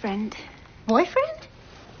the boyfriend. Boyfriend?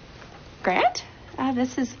 Grant?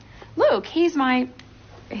 This is Luke. He's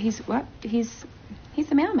the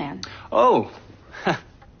mailman. Oh.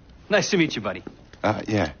 Nice to meet you, buddy.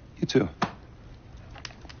 Yeah, you too.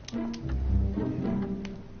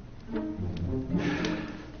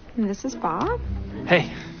 And this is Bob.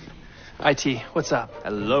 Hey, IT, what's up?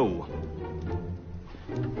 Hello.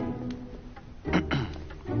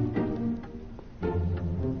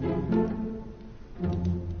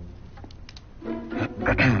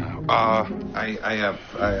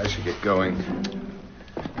 I should get going.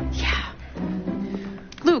 Yeah.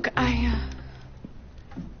 Luke,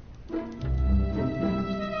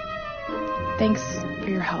 thanks for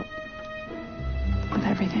your help with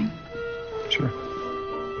everything. Sure.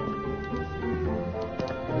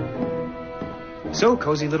 So,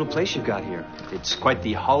 cozy little place you've got here. It's quite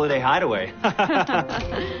the holiday hideaway.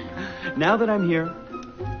 Now that I'm here,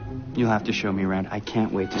 you'll have to show me around. I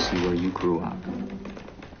can't wait to see where you grew up.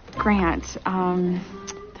 Grant,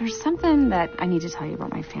 there's something that I need to tell you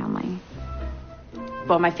about my family.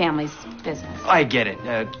 Well, my family's business. I get it.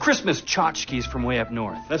 Christmas tchotchkes from way up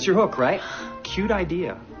north. That's your hook, right? Cute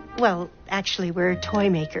idea. Well, actually, we're toy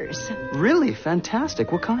makers. Really?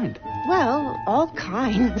 Fantastic. What kind? Well, all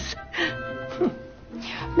kinds.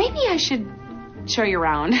 Maybe I should show you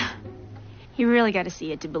around. You really got to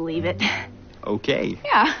see it to believe it. Okay.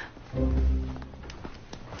 Yeah.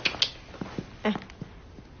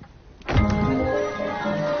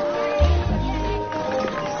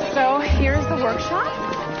 So here's the workshop.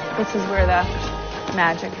 This is where the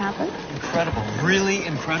magic happen. Incredible. Really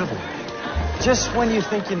incredible. Just when you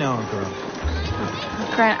think you know a girl.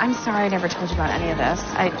 Grant, I'm sorry I never told you about any of this.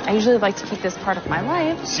 I usually like to keep this part of my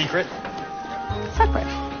life Secret? separate.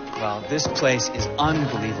 Well, this place is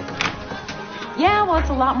unbelievable. Yeah, well, it's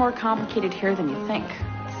a lot more complicated here than you think.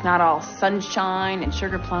 It's not all sunshine and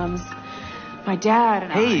sugar plums. My dad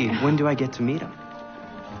and Hey, when do I get to meet him?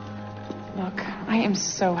 Look, I am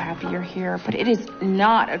so happy you're here, but it is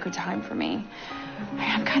not a good time for me.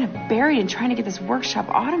 I'm kind of buried in trying to get this workshop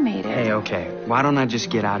automated. Hey, okay. Why don't I just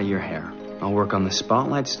get out of your hair? I'll work on the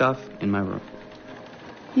spotlight stuff in my room.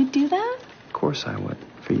 You'd do that? Of course I would,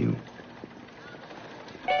 for you.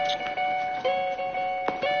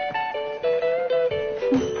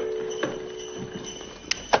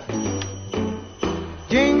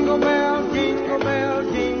 Jingle bell,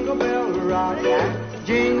 rock.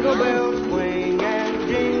 Jingle bells swing and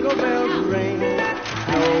jingle bells ring.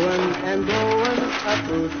 Blowing and blowing up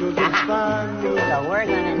through the fun. So we're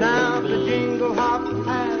gonna now the jingle hop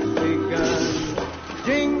has begun.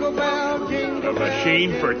 Jingle bell, jingle A bell.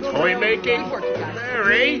 machine for toy making?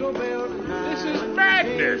 Mary, this is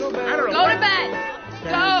madness. I don't know. Go to bed.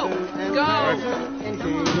 Go. In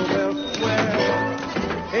Jingle Bell Square,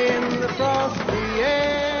 in the frosty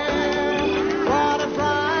air, what a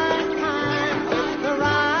bright time, it's the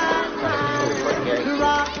right time to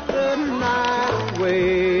rock the night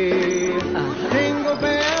away. Jingle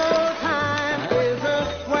bell time is a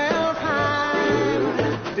swell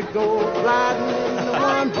time to go gliding in the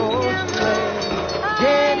one-horse sleigh.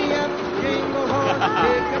 Giddy up, jingle horse,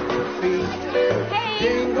 pick up your feet,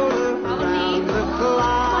 jingle around the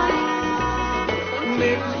clock.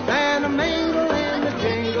 Mix and a mingle in the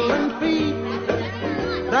jingling feet.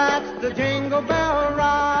 That's the Jingle Bell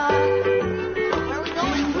Ride.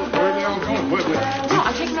 Where are they all going? Wait. No,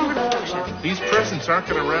 I'm taking over production. These presents aren't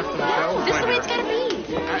going to wrap themselves. This is the way it's gotta be.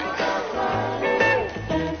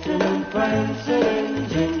 Dancing and prancing in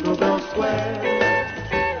Jingle Bell Square,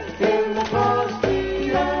 in the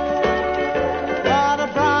frosty air. What a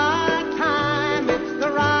bright time, it's the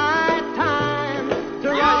right time to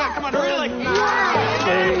rock come on, hurry like me.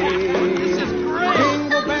 This is great.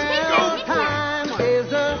 Jingle Bell time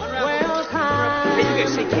is a swell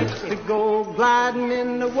time to go gliding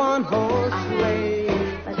in the one-horse sleigh.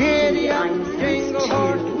 Giddy up, jingle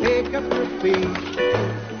horse, pick up your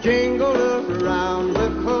feet, jingle around the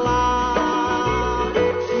clock.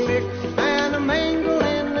 Mix and a mingle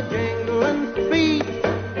in the jingling feet.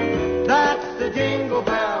 That's the Jingle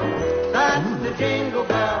Bell, that's the Jingle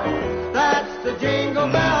Bell, that's the Jingle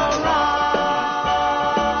Bell Rock.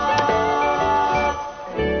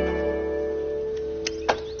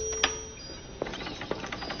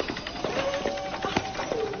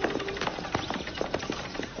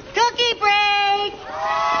 Cookie break!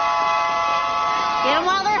 Get them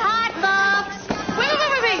while they're hot, folks. Wait.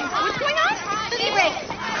 What's going on? Cookie break.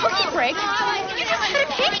 Cookie break? You just had a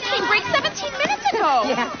pancake break 17 minutes ago.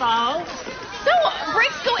 Yeah, folks. No,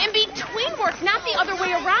 breaks go in between work, not the other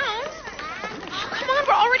way around. Oh, come on,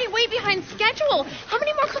 we're already way behind schedule. How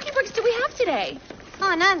many more cookie breaks do we have today?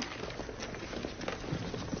 Oh, none.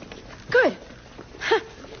 Good.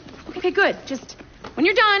 Okay, good. Just when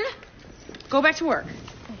you're done, go back to work.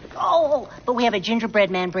 Oh, but we have a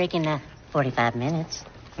gingerbread man break in 45 minutes.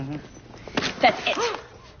 That's it.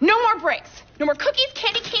 No more breaks. No more cookies,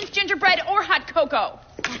 candy canes, gingerbread, or hot cocoa.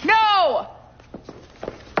 No!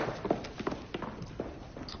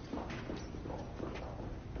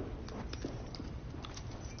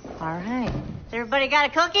 All right. Has everybody got a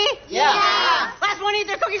cookie? Yeah. Last one eat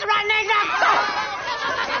their cookies rotten eggs up.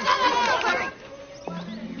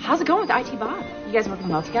 How's it going with IT Bob? You guys working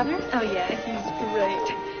well together? Oh, yeah, he's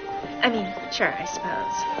great. I mean, sure, I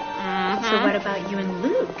suppose. So what about you and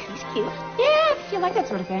Luke? He's cute. Yeah, if you like that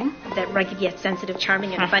sort of thing. That rugged yet sensitive,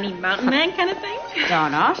 charming, and funny mountain man kind of thing?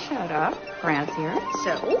 Donna, shut up. Grant's here.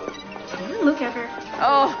 So, do you and Luke ever?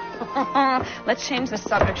 Oh, let's change the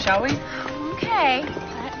subject, shall we? Okay.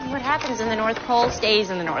 What happens in the North Pole stays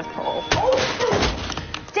in the North Pole.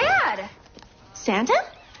 Dad! Santa?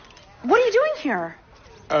 What are you doing here?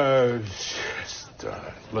 Just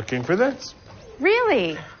looking for this.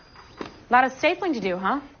 Really? A lot of stapling to do,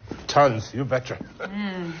 huh? Tons, you betcha.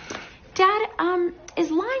 Dad, is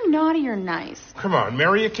lying naughty or nice? Come on,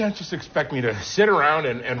 Mary, you can't just expect me to sit around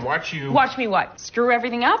and watch you... Watch me what? Screw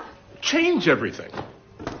everything up? Change everything.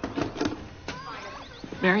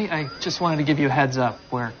 Mary, I just wanted to give you a heads up.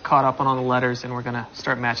 We're caught up on all the letters, and we're going to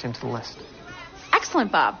start matching to the list.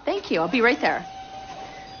 Excellent, Bob. Thank you. I'll be right there.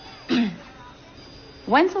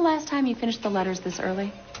 When's the last time you finished the letters this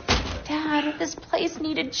early? Dad, this place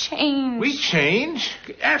needed change. We change?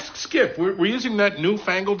 Ask Skip. We're using that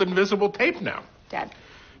newfangled invisible tape now. Dad.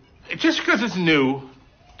 Just because it's new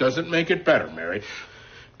doesn't make it better, Mary.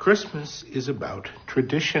 Christmas is about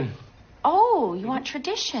tradition. Oh, you want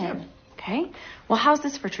tradition? Okay. Well, how's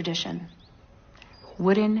this for tradition?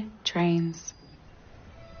 Wooden trains.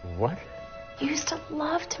 What? You used to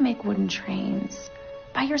love to make wooden trains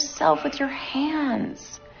by yourself with your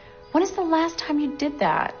hands. When is the last time you did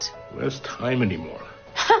that? Less time anymore.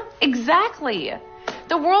 Exactly.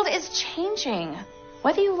 The world is changing.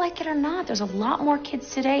 Whether you like it or not, there's a lot more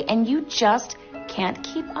kids today, and you just can't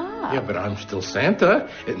keep up. Yeah, but I'm still Santa,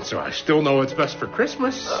 and so I still know what's best for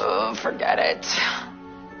Christmas. Oh, forget it.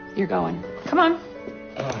 You're going. Come on.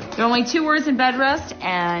 There are only 2 words in bed rest,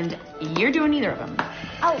 and you're doing neither of them.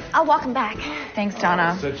 I'll walk him back. Thanks,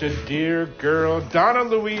 Donna. Such a dear girl. Donna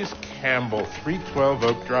Louise Campbell, 312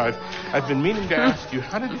 Oak Drive. I've been meaning to ask you,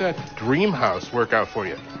 how did that dream house work out for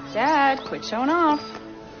you? Dad, quit showing off.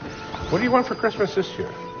 What do you want for Christmas this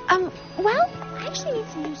year? Well, I actually need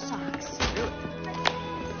some new socks.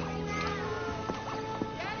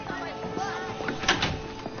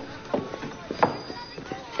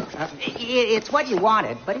 It's what you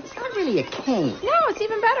wanted, but it's not really a cane. No, it's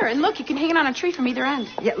even better. And look, you can hang it on a tree from either end.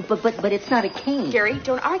 Yeah, but it's not a cane. Gary,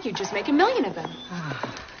 don't argue. Just make a million of them.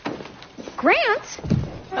 Grant?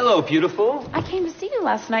 Hello, beautiful. I came to see you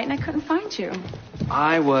last night and I couldn't find you.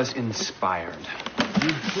 I was inspired.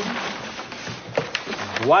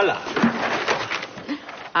 Voila.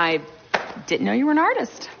 I didn't know you were an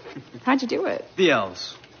artist. How'd you do it? The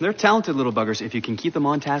elves. They're talented little buggers if you can keep them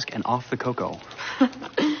on task and off the cocoa.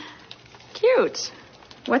 Cute.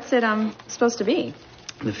 What's it supposed to be?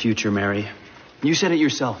 The future, Mary. You said it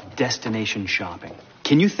yourself, destination shopping.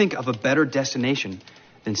 Can you think of a better destination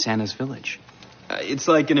than Santa's Village? It's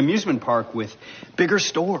like an amusement park with bigger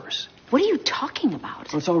stores. What are you talking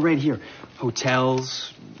about? Well, it's all right here.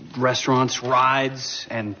 Hotels, restaurants, rides,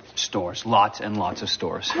 and stores. Lots and lots of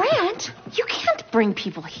stores. Grant, you can't bring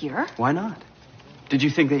people here. Why not? Did you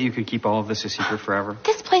think that you could keep all of this a secret forever?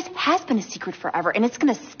 This place has been a secret forever, and it's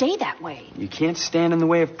going to stay that way. You can't stand in the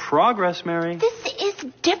way of progress, Mary. This is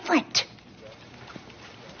different.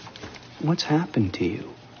 What's happened to you?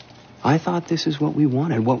 I thought this is what we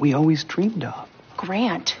wanted, what we always dreamed of.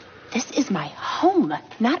 Grant, this is my home,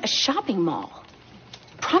 not a shopping mall.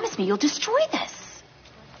 Promise me you'll destroy this.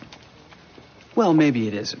 Well, maybe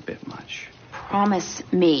it is a bit much. Promise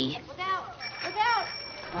me. Look out! Look out!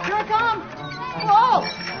 Here I come! Whoa!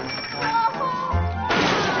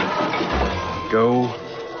 Go.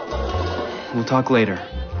 We'll talk later.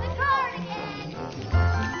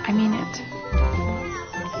 I mean it.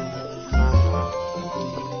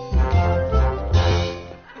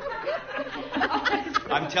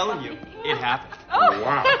 I'm telling you, it happened. Oh,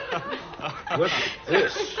 wow. Look at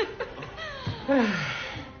this.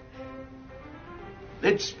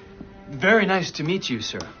 It's very nice to meet you,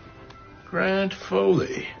 sir. Grant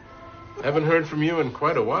Foley. Haven't heard from you in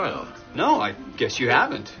quite a while. No, I guess you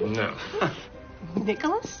haven't. No.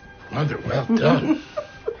 Nicholas? Mother, well done.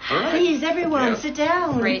 All right. Please, everyone, Yeah. sit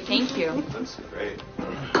down. Great, thank you. That's great.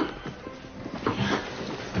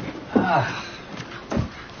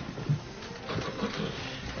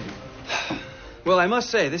 Well, I must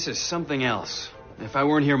say, this is something else. If I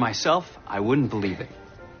weren't here myself, I wouldn't believe it.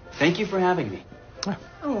 Thank you for having me.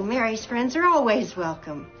 Oh, Mary's friends are always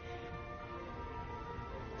welcome.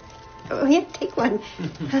 Oh, yeah, take one.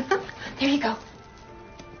 There you go.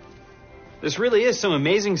 This really is some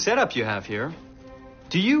amazing setup you have here.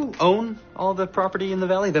 Do you own all the property in the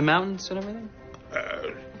valley, the mountains and everything?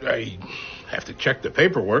 I have to check the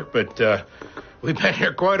paperwork, but we've been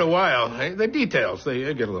here quite a while. The details,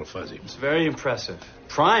 they get a little fuzzy. It's very impressive.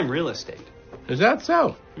 Prime real estate. Is that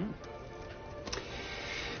so?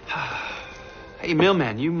 Hey,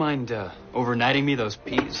 mailman, you mind overnighting me those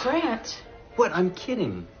peas? Grant. What? I'm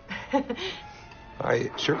kidding.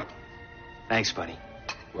 Sure. Thanks, buddy.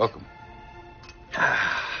 Welcome.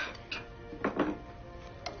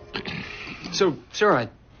 So, sir, I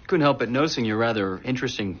couldn't help but noticing your rather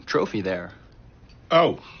interesting trophy there.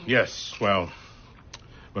 Oh, yes. Well,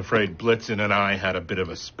 I'm afraid Blitzen and I had a bit of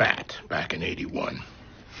a spat back in '81.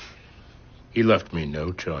 He left me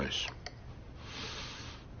no choice.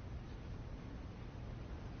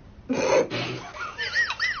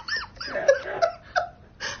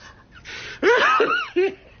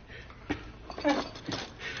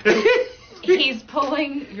 He's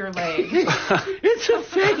pulling your leg. It's a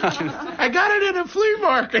fake. I got it in a flea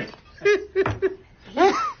market.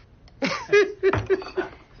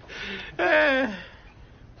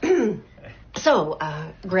 So,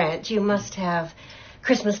 Grant, you must have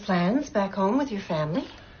Christmas plans back home with your family?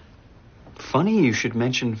 Funny you should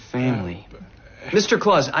mention family. Mr.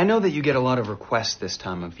 Claus, I know that you get a lot of requests this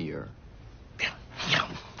time of year.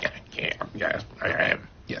 Yeah, I am.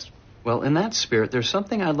 Yes. Well, in that spirit, there's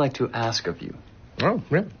something I'd like to ask of you. Oh,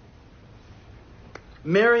 really?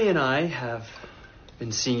 Mary and I have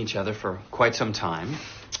been seeing each other for quite some time.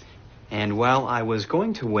 And while I was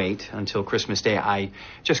going to wait until Christmas Day, I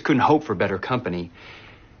just couldn't hope for better company.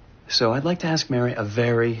 So I'd like to ask Mary a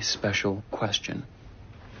very special question.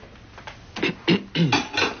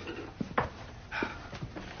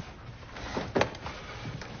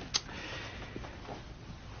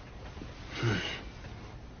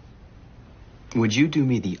 Would you do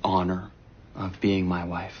me the honor of being my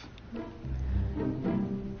wife?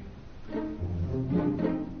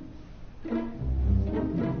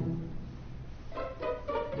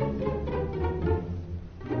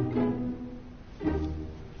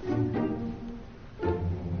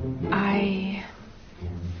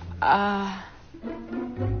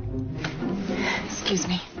 Excuse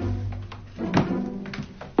me.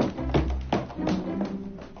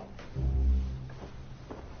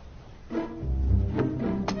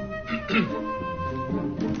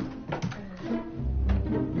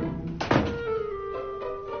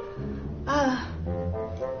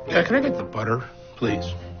 Yeah, can I get the butter,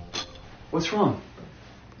 please? What's wrong?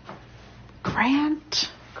 Grant.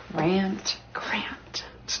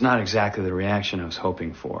 It's not exactly the reaction I was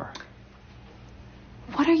hoping for.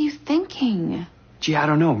 What are you thinking? Gee, I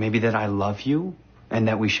don't know. Maybe that I love you and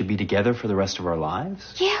that we should be together for the rest of our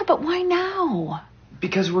lives? Yeah, but why now?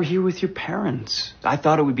 Because we're here with your parents. I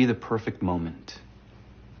thought it would be the perfect moment.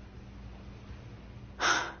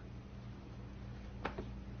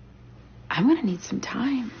 I'm gonna need some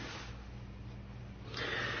time.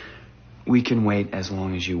 We can wait as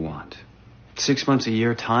long as you want. 6 months a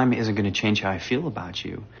year, time isn't going to change how I feel about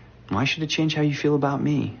you. Why should it change how you feel about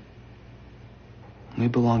me? We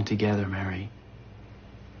belong together, Mary.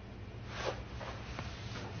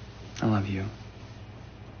 I love you.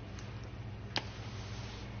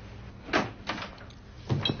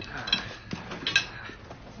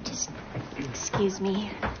 Just excuse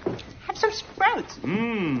me. Have some sprouts.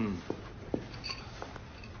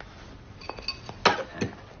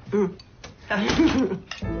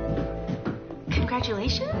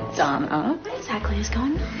 Congratulations. Donna, what exactly is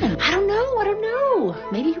going on? I don't know.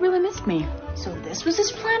 Maybe he really missed me. So this was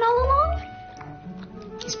his plan all along?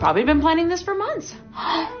 He's probably been planning this for months.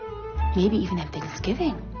 Maybe even at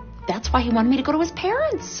Thanksgiving. That's why he wanted me to go to his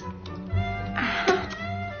parents.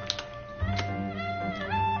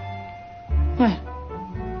 What?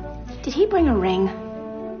 Did he bring a ring?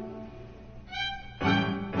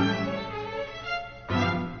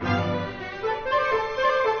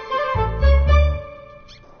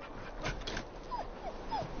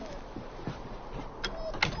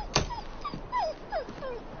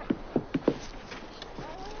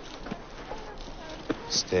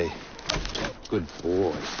 Stay. Good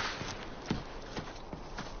boy.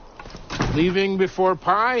 Leaving before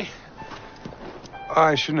pie?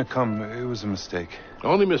 I shouldn't have come. It was a mistake. The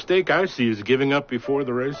only mistake I see is giving up before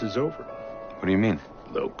the race is over. What do you mean?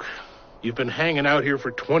 Luke, you've been hanging out here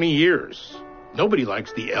for 20 years. Nobody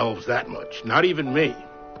likes the elves that much, not even me.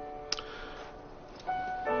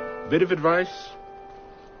 Bit of advice?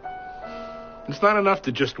 It's not enough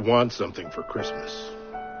to just want something for Christmas.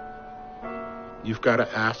 You've got to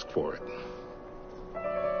ask for it.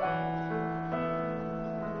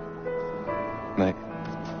 Night.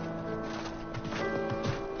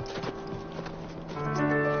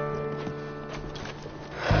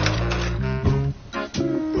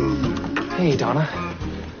 Hey, Donna.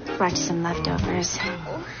 Brought you some leftovers.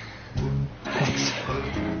 Thanks.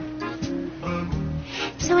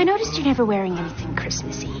 So I noticed you're never wearing anything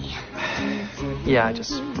Christmassy. Yeah, I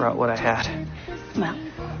just brought what I had. Well,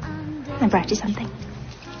 I brought you something.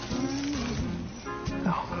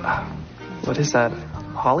 Oh, what is that?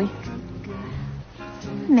 Holly?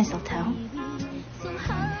 Mistletoe.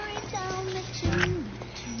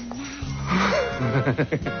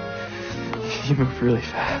 You move really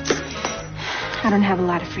fast. I don't have a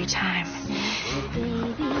lot of free time.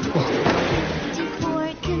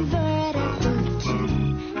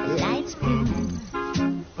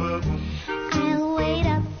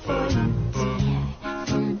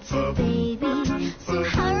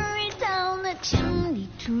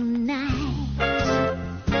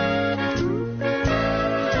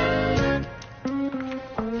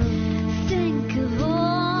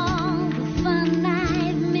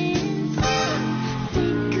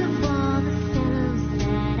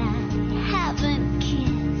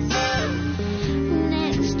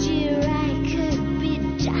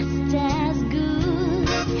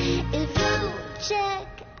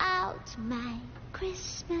 What's my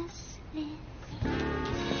Christmas list?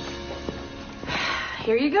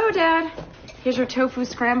 Here you go, Dad. Here's your tofu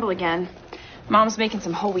scramble again. Mom's making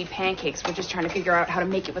some whole wheat pancakes. We're just trying to figure out how to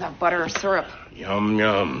make it without butter or syrup. Yum,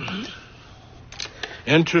 yum.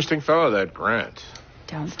 Interesting fellow, that Grant.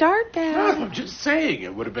 Don't start, Dad. No, I'm just saying.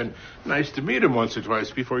 It would have been nice to meet him once or twice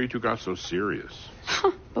before you two got so serious.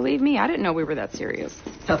 Believe me, I didn't know we were that serious.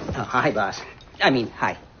 Oh, hi, boss.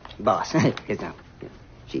 Hi, boss.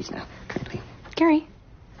 She's now currently. Gary.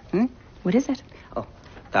 What is it? Oh,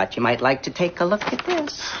 thought you might like to take a look at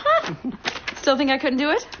this. Still think I couldn't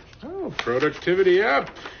do it? Oh, productivity up.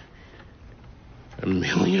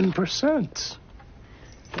 1,000,000%.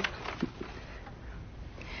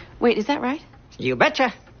 Wait, is that right? You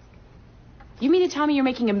betcha. You mean to tell me you're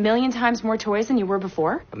making 1,000,000 times more toys than you were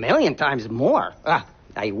before? 1,000,000 times more?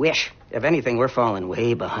 I wish. If anything, we're falling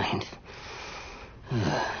way behind.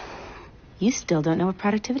 You still don't know what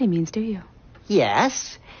productivity means, do you?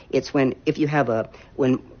 Yes. It's no.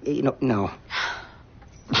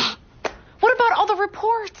 What about all the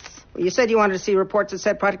reports? Well, you said you wanted to see reports that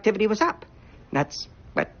said productivity was up. That's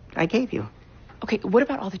what I gave you. Okay, what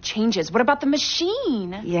about all the changes? What about the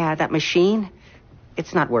machine? Yeah, that machine,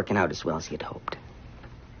 it's not working out as well as you'd hoped.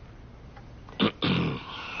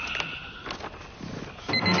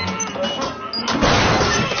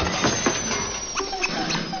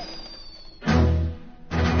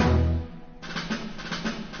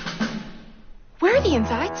 Where are the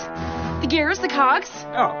insides? The gears, the cogs?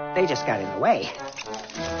 Oh, they just got in the way.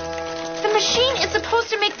 The machine is supposed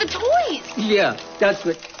to make the toys. Yeah, that's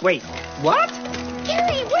what... Wait, what?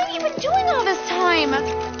 Gary, what have you been doing all this time?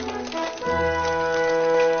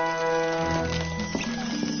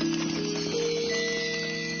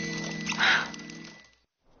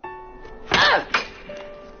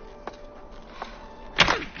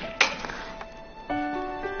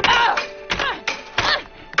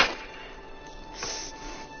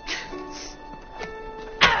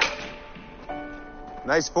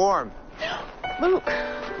 Nice form. Luke.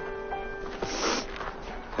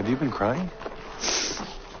 Have you been crying?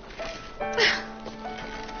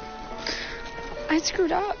 I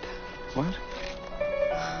screwed up. What?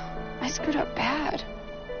 I screwed up bad.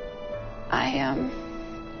 I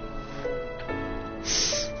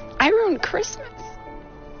ruined Christmas.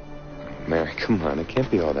 Mary, come on. It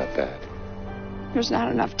can't be all that bad. There's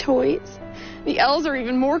not enough toys. The elves are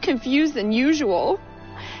even more confused than usual.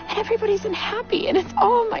 And everybody's unhappy, and it's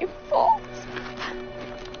all my fault.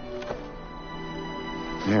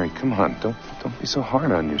 Mary, come on. Don't be so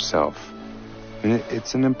hard on yourself. I mean,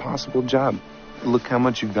 it's an impossible job. Look how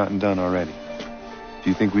much you've gotten done already. Do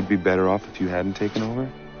you think we'd be better off if you hadn't taken over?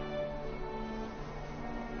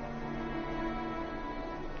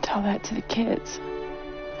 Tell that to the kids.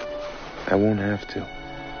 I won't have to.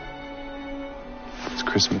 It's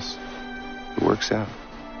Christmas. It works out.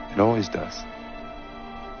 It always does.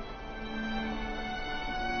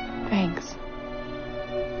 Thanks.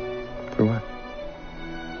 For what?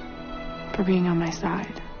 For being on my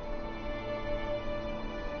side.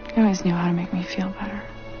 You always knew how to make me feel better.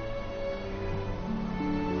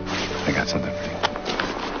 I got something for you.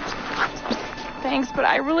 Thanks, but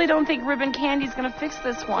I really don't think ribbon candy's gonna fix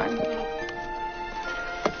this one.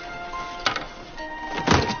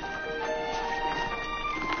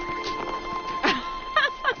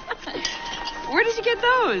 Where did you get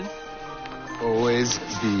those? Always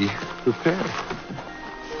be prepared.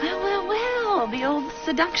 Well, the old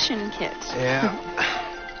seduction kit. Yeah.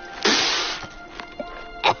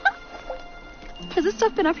 Has this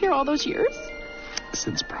stuff been up here all those years?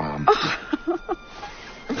 Since prom.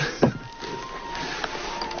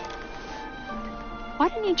 Why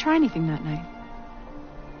didn't you try anything that night?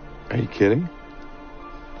 Are you kidding?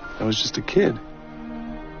 I was just a kid.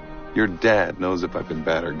 Your dad knows if I've been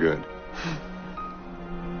bad or good.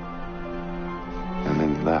 And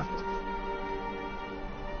then you left.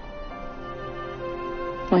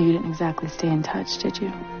 Well, you didn't exactly stay in touch, did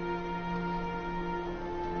you?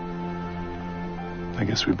 I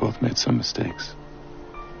guess we both made some mistakes.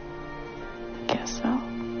 Guess so.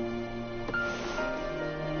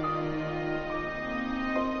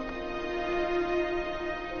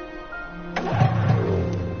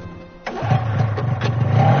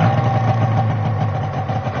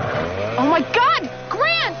 Oh my God,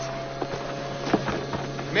 Grant!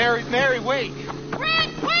 Mary, wait.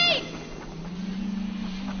 Grant, wait!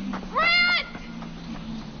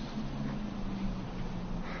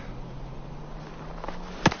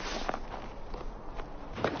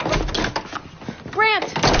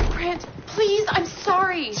 Grant! Grant, please, I'm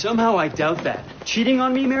sorry. Somehow I doubt that. Cheating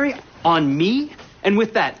on me, Mary? On me? And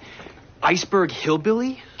with that iceberg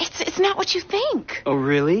hillbilly? It's It's not what you think. Oh,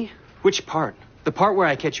 really? Which part? The part where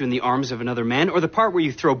I catch you in the arms of another man, or the part where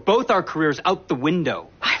you throw both our careers out the window?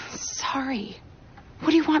 I'm sorry.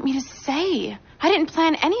 What do you want me to say? I didn't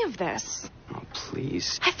plan any of this. Oh,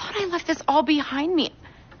 please. I thought I left this all behind me.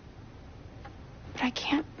 But I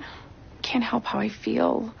can't help how I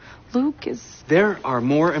feel. Luke is... There are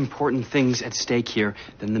more important things at stake here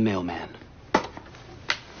than the mailman.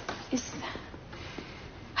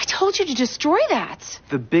 I told you to destroy that.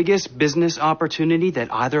 The biggest business opportunity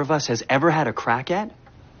that either of us has ever had a crack at?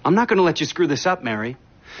 I'm not going to let you screw this up, Mary.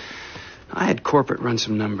 I had corporate run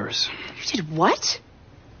some numbers. You did what?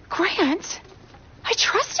 Grant, I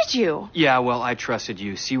trusted you. Yeah, well, I trusted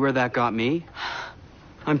you. See where that got me?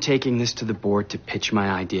 I'm taking this to the board to pitch my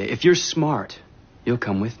idea. If you're smart, you'll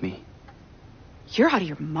come with me. You're out of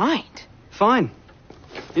your mind. Fine.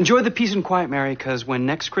 Enjoy the peace and quiet, Mary, because when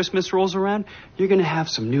next Christmas rolls around, you're going to have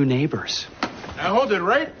some new neighbors. Now hold it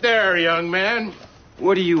right there, young man.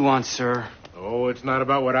 What do you want, sir? Oh, it's not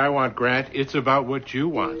about what I want, Grant. It's about what you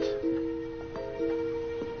want.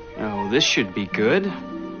 Oh, this should be good.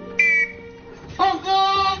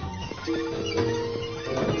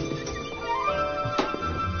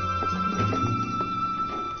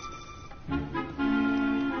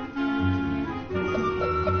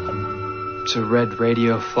 It's a red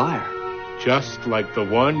radio flyer. Just like the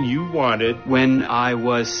one you wanted. When I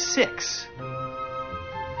was 6.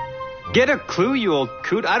 Get a clue, you old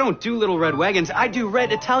coot. I don't do little red wagons. I do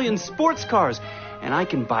red Italian sports cars. And I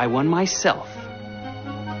can buy one myself.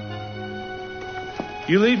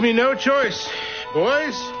 You leave me no choice,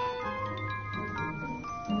 boys.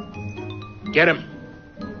 Get him.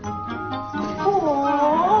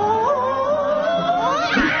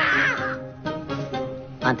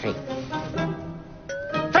 On 3.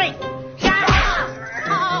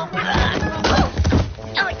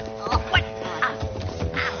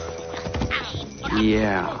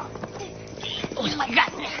 Yeah.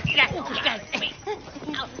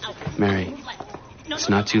 Mary, it's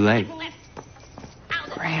not too late.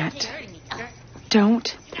 Grant,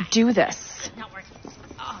 don't do this.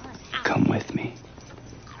 Come with me.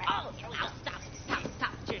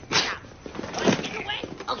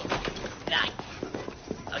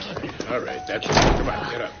 All right, that's it. Come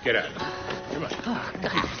on, get up, get out. Come on.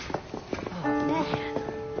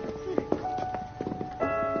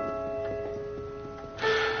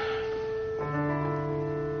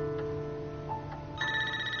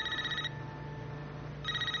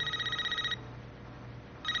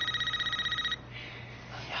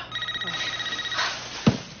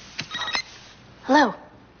 Hello.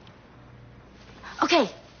 Okay,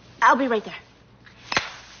 I'll be right there.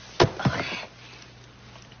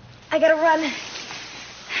 I gotta run.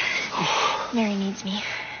 Mary needs me.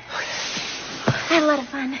 I had a lot of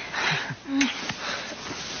fun.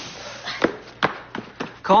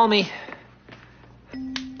 Call me.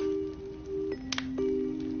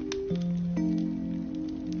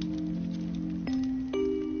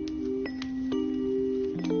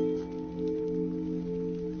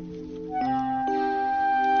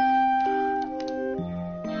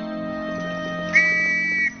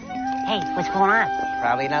 Hey, what's going on?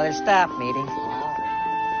 Probably another staff meeting.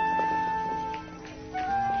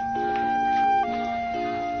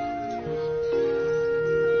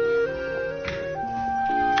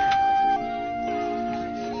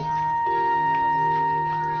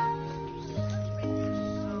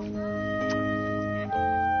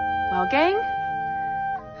 Well, gang,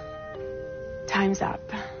 time's up.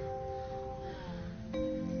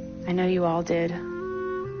 I know you all did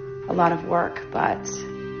a lot of work, but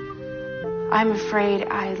I'm afraid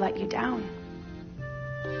I let you down.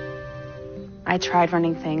 I tried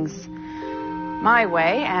running things my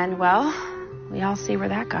way, and, well, we all see where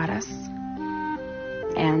that got us.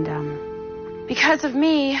 And, because of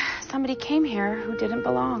me, somebody came here who didn't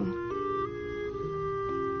belong.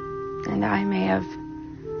 And I may have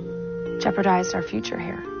jeopardized our future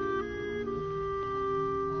here.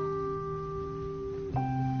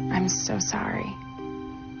 I'm so sorry.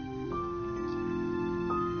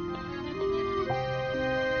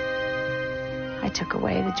 I took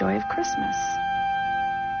away the joy of Christmas.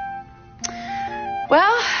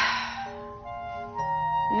 Well,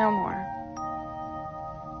 no more.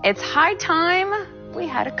 It's high time we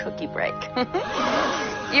had a cookie break.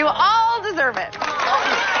 You all deserve it.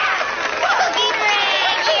 Cookie break!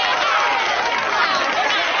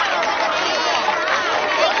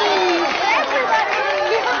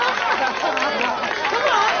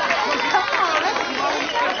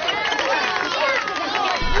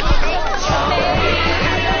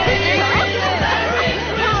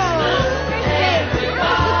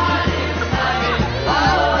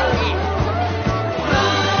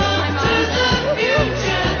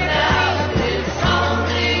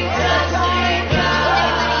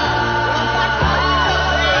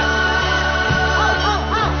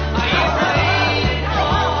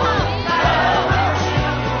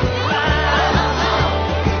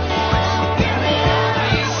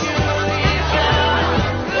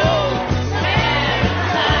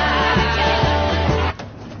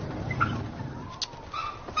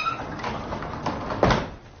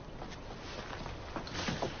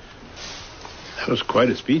 That was quite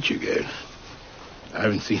a speech you gave. I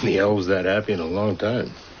haven't seen the elves that happy in a long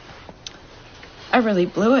time. I really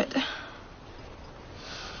blew it.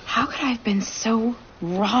 How could I have been so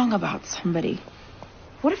wrong about somebody?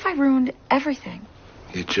 What if I ruined everything?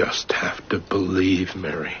 You just have to believe,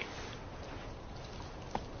 Mary.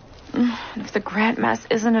 If the grant mess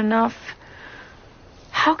isn't enough,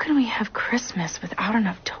 how can we have Christmas without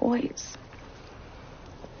enough toys?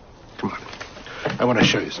 Come on. I want to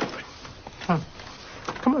show you something. Come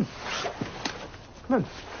on. Come on.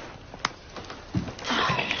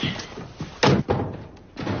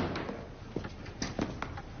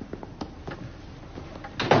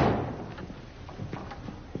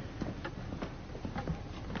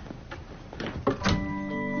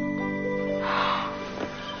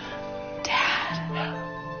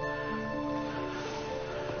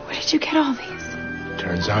 Did you get all these?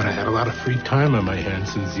 Turns out I had a lot of free time on my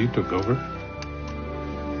hands since you took over.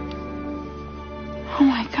 Oh,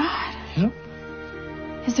 my God. Yep.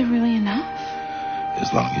 Is it really enough?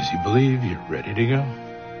 As long as you believe you're ready to go.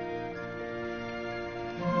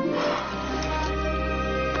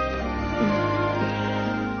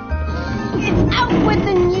 It's out with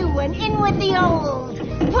the new and in with the old.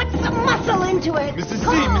 Put some muscle into it. Mrs. C,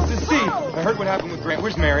 Mrs. C. I heard what happened with Grant.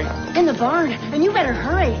 Where's Mary? In the barn, and you better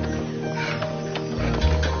hurry.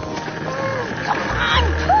 Come on,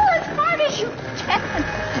 pull as hard as you can.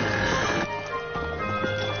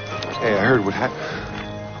 Hey, I heard what happened.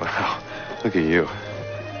 Wow, look at you.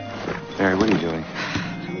 Mary, what are you doing?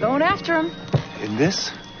 I'm going after him. In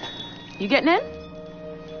this? You getting in?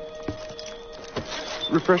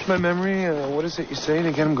 Refresh my memory. What is it you say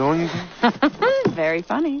to get him going again? Very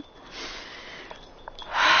funny.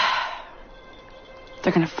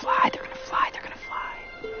 They're gonna fly, they're gonna fly, they're gonna fly.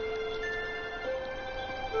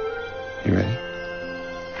 You ready?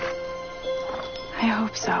 I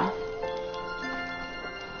hope so.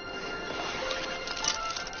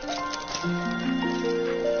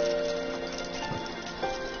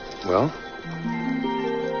 Well?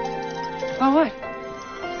 Well, what?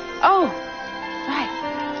 Oh, right.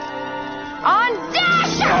 On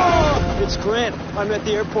Dasher! Oh, it's Grant. I'm at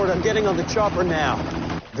the airport. I'm getting on the chopper now.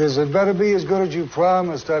 This had better be as good as you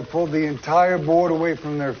promised. I pulled the entire board away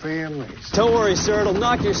from their families. Don't worry, sir. It'll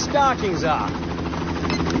knock your stockings off.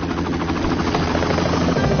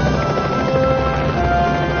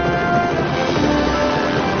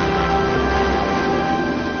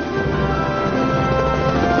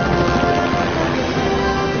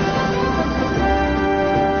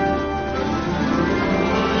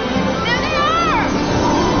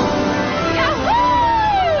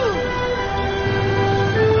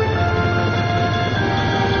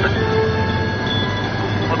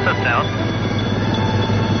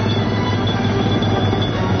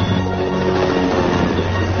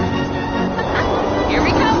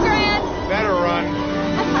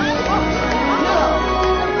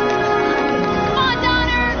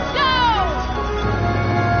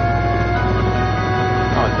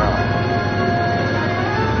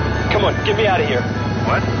 Get me out of here.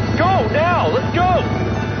 What? Go now. Let's go.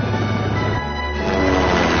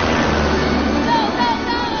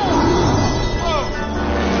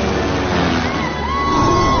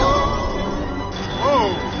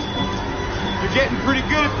 Whoa! You're getting pretty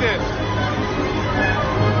good at this.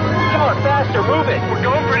 Come on, faster. Move it. We're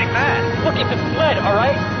going pretty fast. Look at the sled, all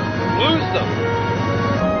right? Lose them.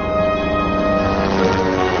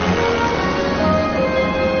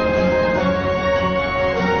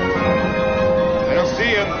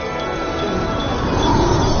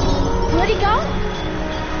 Where'd he go?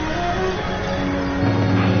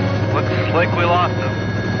 Looks like we lost him.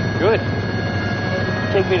 Good.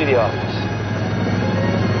 Take me to the office.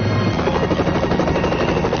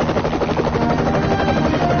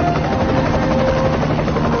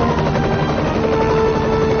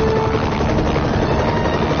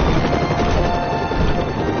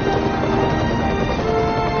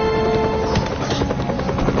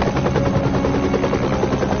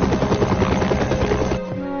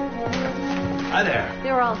 Hi there.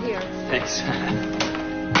 They were all here. Thanks.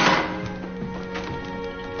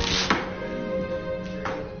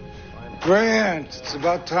 Grant, it's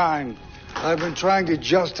about time. I've been trying to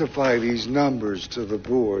justify these numbers to the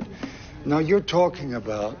board. Now, you're talking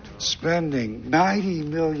about spending $90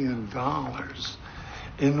 million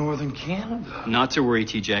in northern Canada. Not to worry,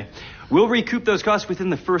 TJ. We'll recoup those costs within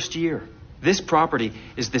the first year. This property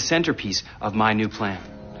is the centerpiece of my new plan.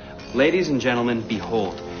 Ladies and gentlemen,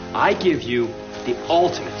 behold, I give you the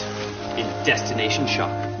ultimate in destination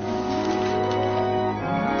shopping.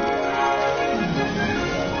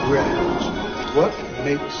 Grant, what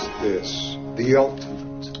makes this the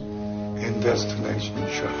ultimate in Destination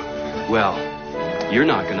Shop. Well, you're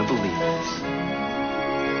not going to believe this.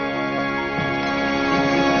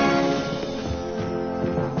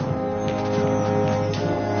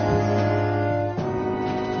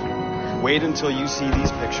 Wait until you see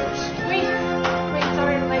these pictures. Wait,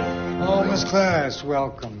 sorry I'm late. Oh, Miss Class,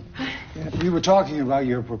 welcome. We were talking about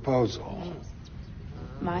your proposal.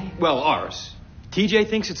 Well, ours. TJ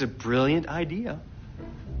thinks it's a brilliant idea.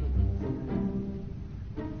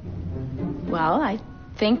 Well, I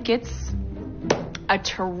think it's a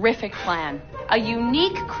terrific plan. A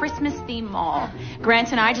unique Christmas-themed mall.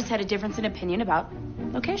 Grant and I just had a difference in opinion about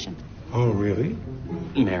location. Oh, really?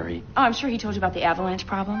 Mary. Oh, I'm sure he told you about the avalanche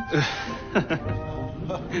problem.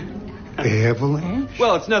 The avalanche?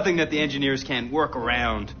 Well, it's nothing that the engineers can't work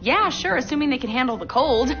around. Yeah, sure, assuming they can handle the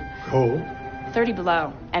cold. Cold? 30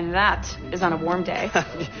 below, and that is on a warm day.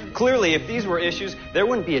 Clearly, if these were issues, there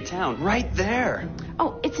wouldn't be a town right there.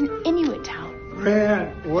 Oh, it's an Inuit town.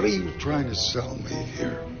 Grant, what are you trying to sell me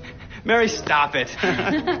here? Mary, stop it.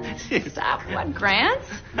 Stop what, Grant?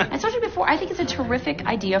 I told you before, I think it's a terrific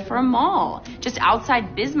idea for a mall. Just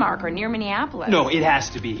outside Bismarck or near Minneapolis. No, it has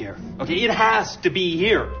to be here. Okay, it has to be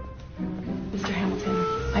here. Mr. Hamilton,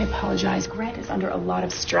 I apologize. Grant is under a lot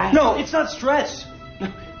of stress. No, it's not stress.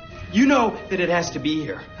 No, you know that it has to be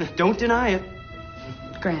here. Don't deny it.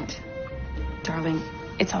 Grant, darling,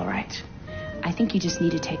 it's all right. I think you just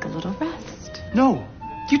need to take a little rest. No,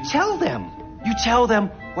 you tell them. You tell them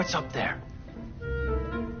what's up there.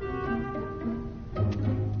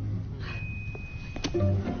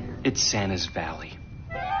 It's Santa's Valley.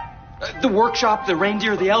 The workshop, the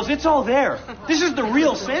reindeer, the elves, it's all there. This is the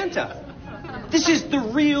real Santa. This is the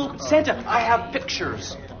real Santa. I have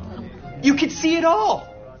pictures. You can see it all.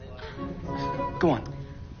 Go on.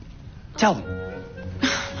 Tell them.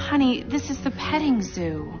 Honey, this is the petting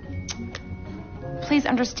zoo. Please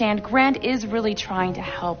understand, Grant is really trying to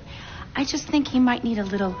help. I just think he might need a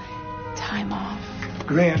little time off.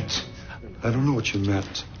 Grant, I don't know what you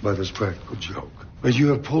meant by this practical joke, but you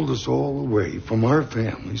have pulled us all away from our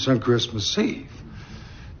families on Christmas Eve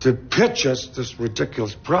to pitch us this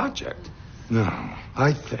ridiculous project. Now,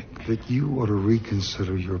 I think that you ought to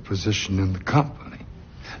reconsider your position in the company,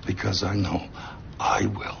 because I know I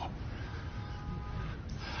will.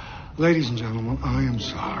 Ladies and gentlemen, I am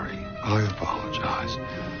sorry. I apologize.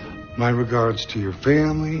 My regards to your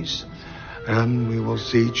families, and we will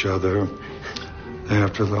see each other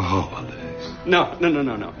after the holidays. No.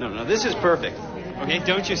 This is perfect. Okay,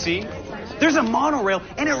 don't you see? There's a monorail,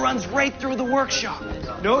 and it runs right through the workshop.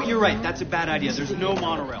 No, you're right. That's a bad idea. There's no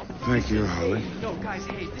monorail. Thank you, Holly. No, guys,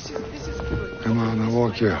 hey, this is good. Come on, I'll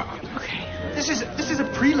walk you out. Okay. This is a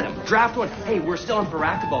prelim. Draft one. Hey, we're still on for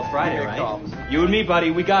racquetball Friday, right? You and me, buddy.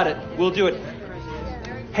 We got it. We'll do it.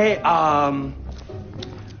 Hey, I'll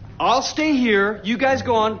stay here. You guys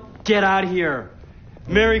go on. Get out of here.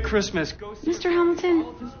 Merry Christmas. Go see Mr. Hamilton,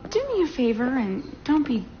 do me a favor and don't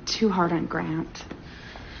be too hard on Grant.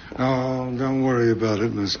 Oh, don't worry about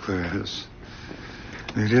it, Miss Class.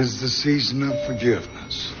 It is the season of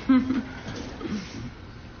forgiveness.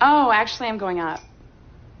 Oh, actually, I'm going up.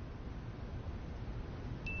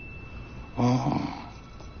 Oh.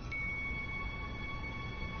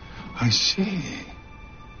 I see.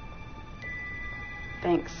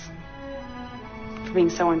 Thanks for being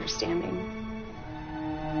so understanding.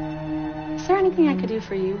 Is there anything I could do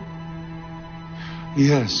for you?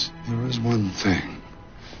 Yes, there is one thing.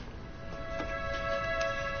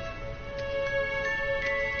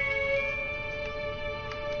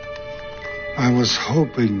 I was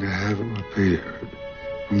hoping to have it repaired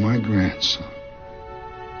for my grandson.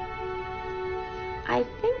 I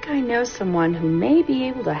think I know someone who may be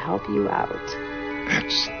able to help you out.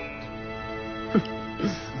 Excellent.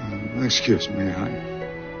 Excuse me, I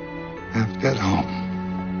have to get home.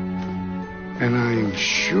 And I am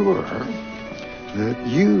sure that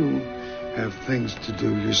you have things to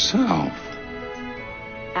do yourself.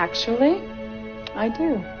 Actually, I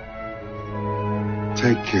do.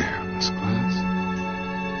 Take care, Miss Glass.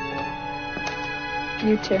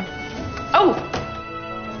 You too. Oh!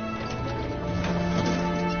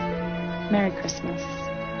 Merry Christmas.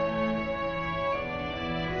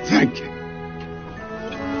 Thank you.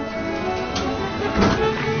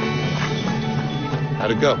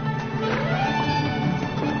 How'd it go?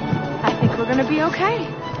 I think we're gonna be okay.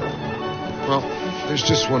 Well, there's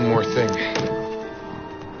just one more thing.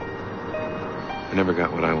 I never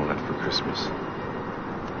got what I wanted for Christmas.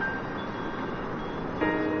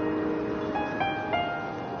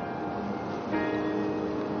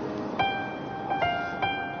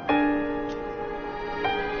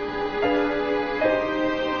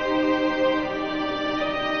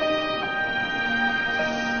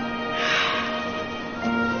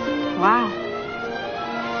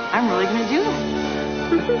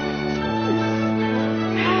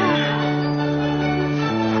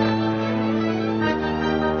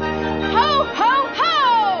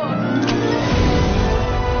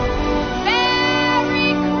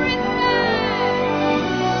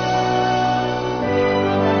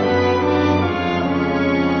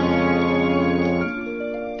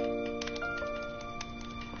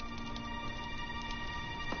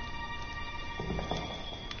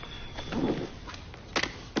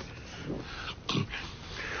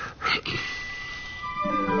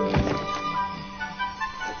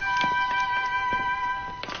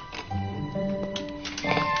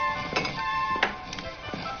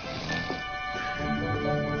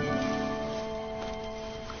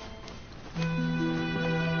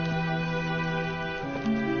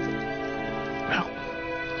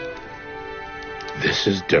 This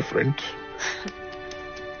is different.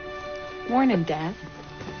 Morning, Dad.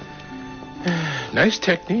 Nice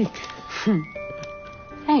technique.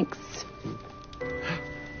 Thanks.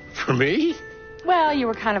 For me? Well, you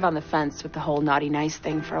were kind of on the fence with the whole naughty nice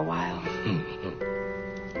thing for a while.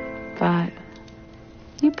 But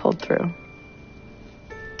you pulled through.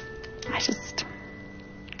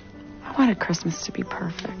 I wanted Christmas to be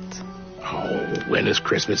perfect. Oh, when is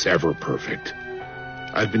Christmas ever perfect?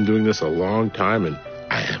 I've been doing this a long time, and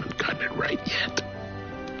I haven't gotten it right yet.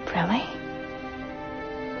 Really?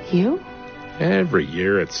 You? Every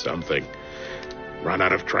year it's something. Run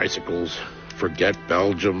out of tricycles, forget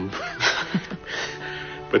Belgium.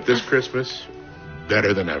 But this Christmas,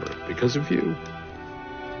 better than ever, because of you.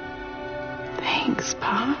 Thanks,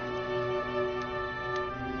 Pa.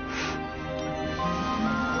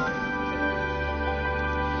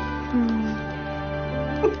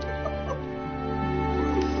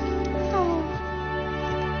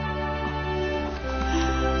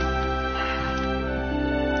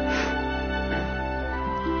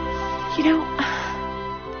 You know,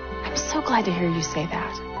 I'm so glad to hear you say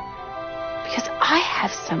that. Because I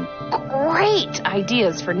have some great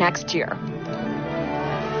ideas for next year.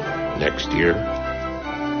 Next year?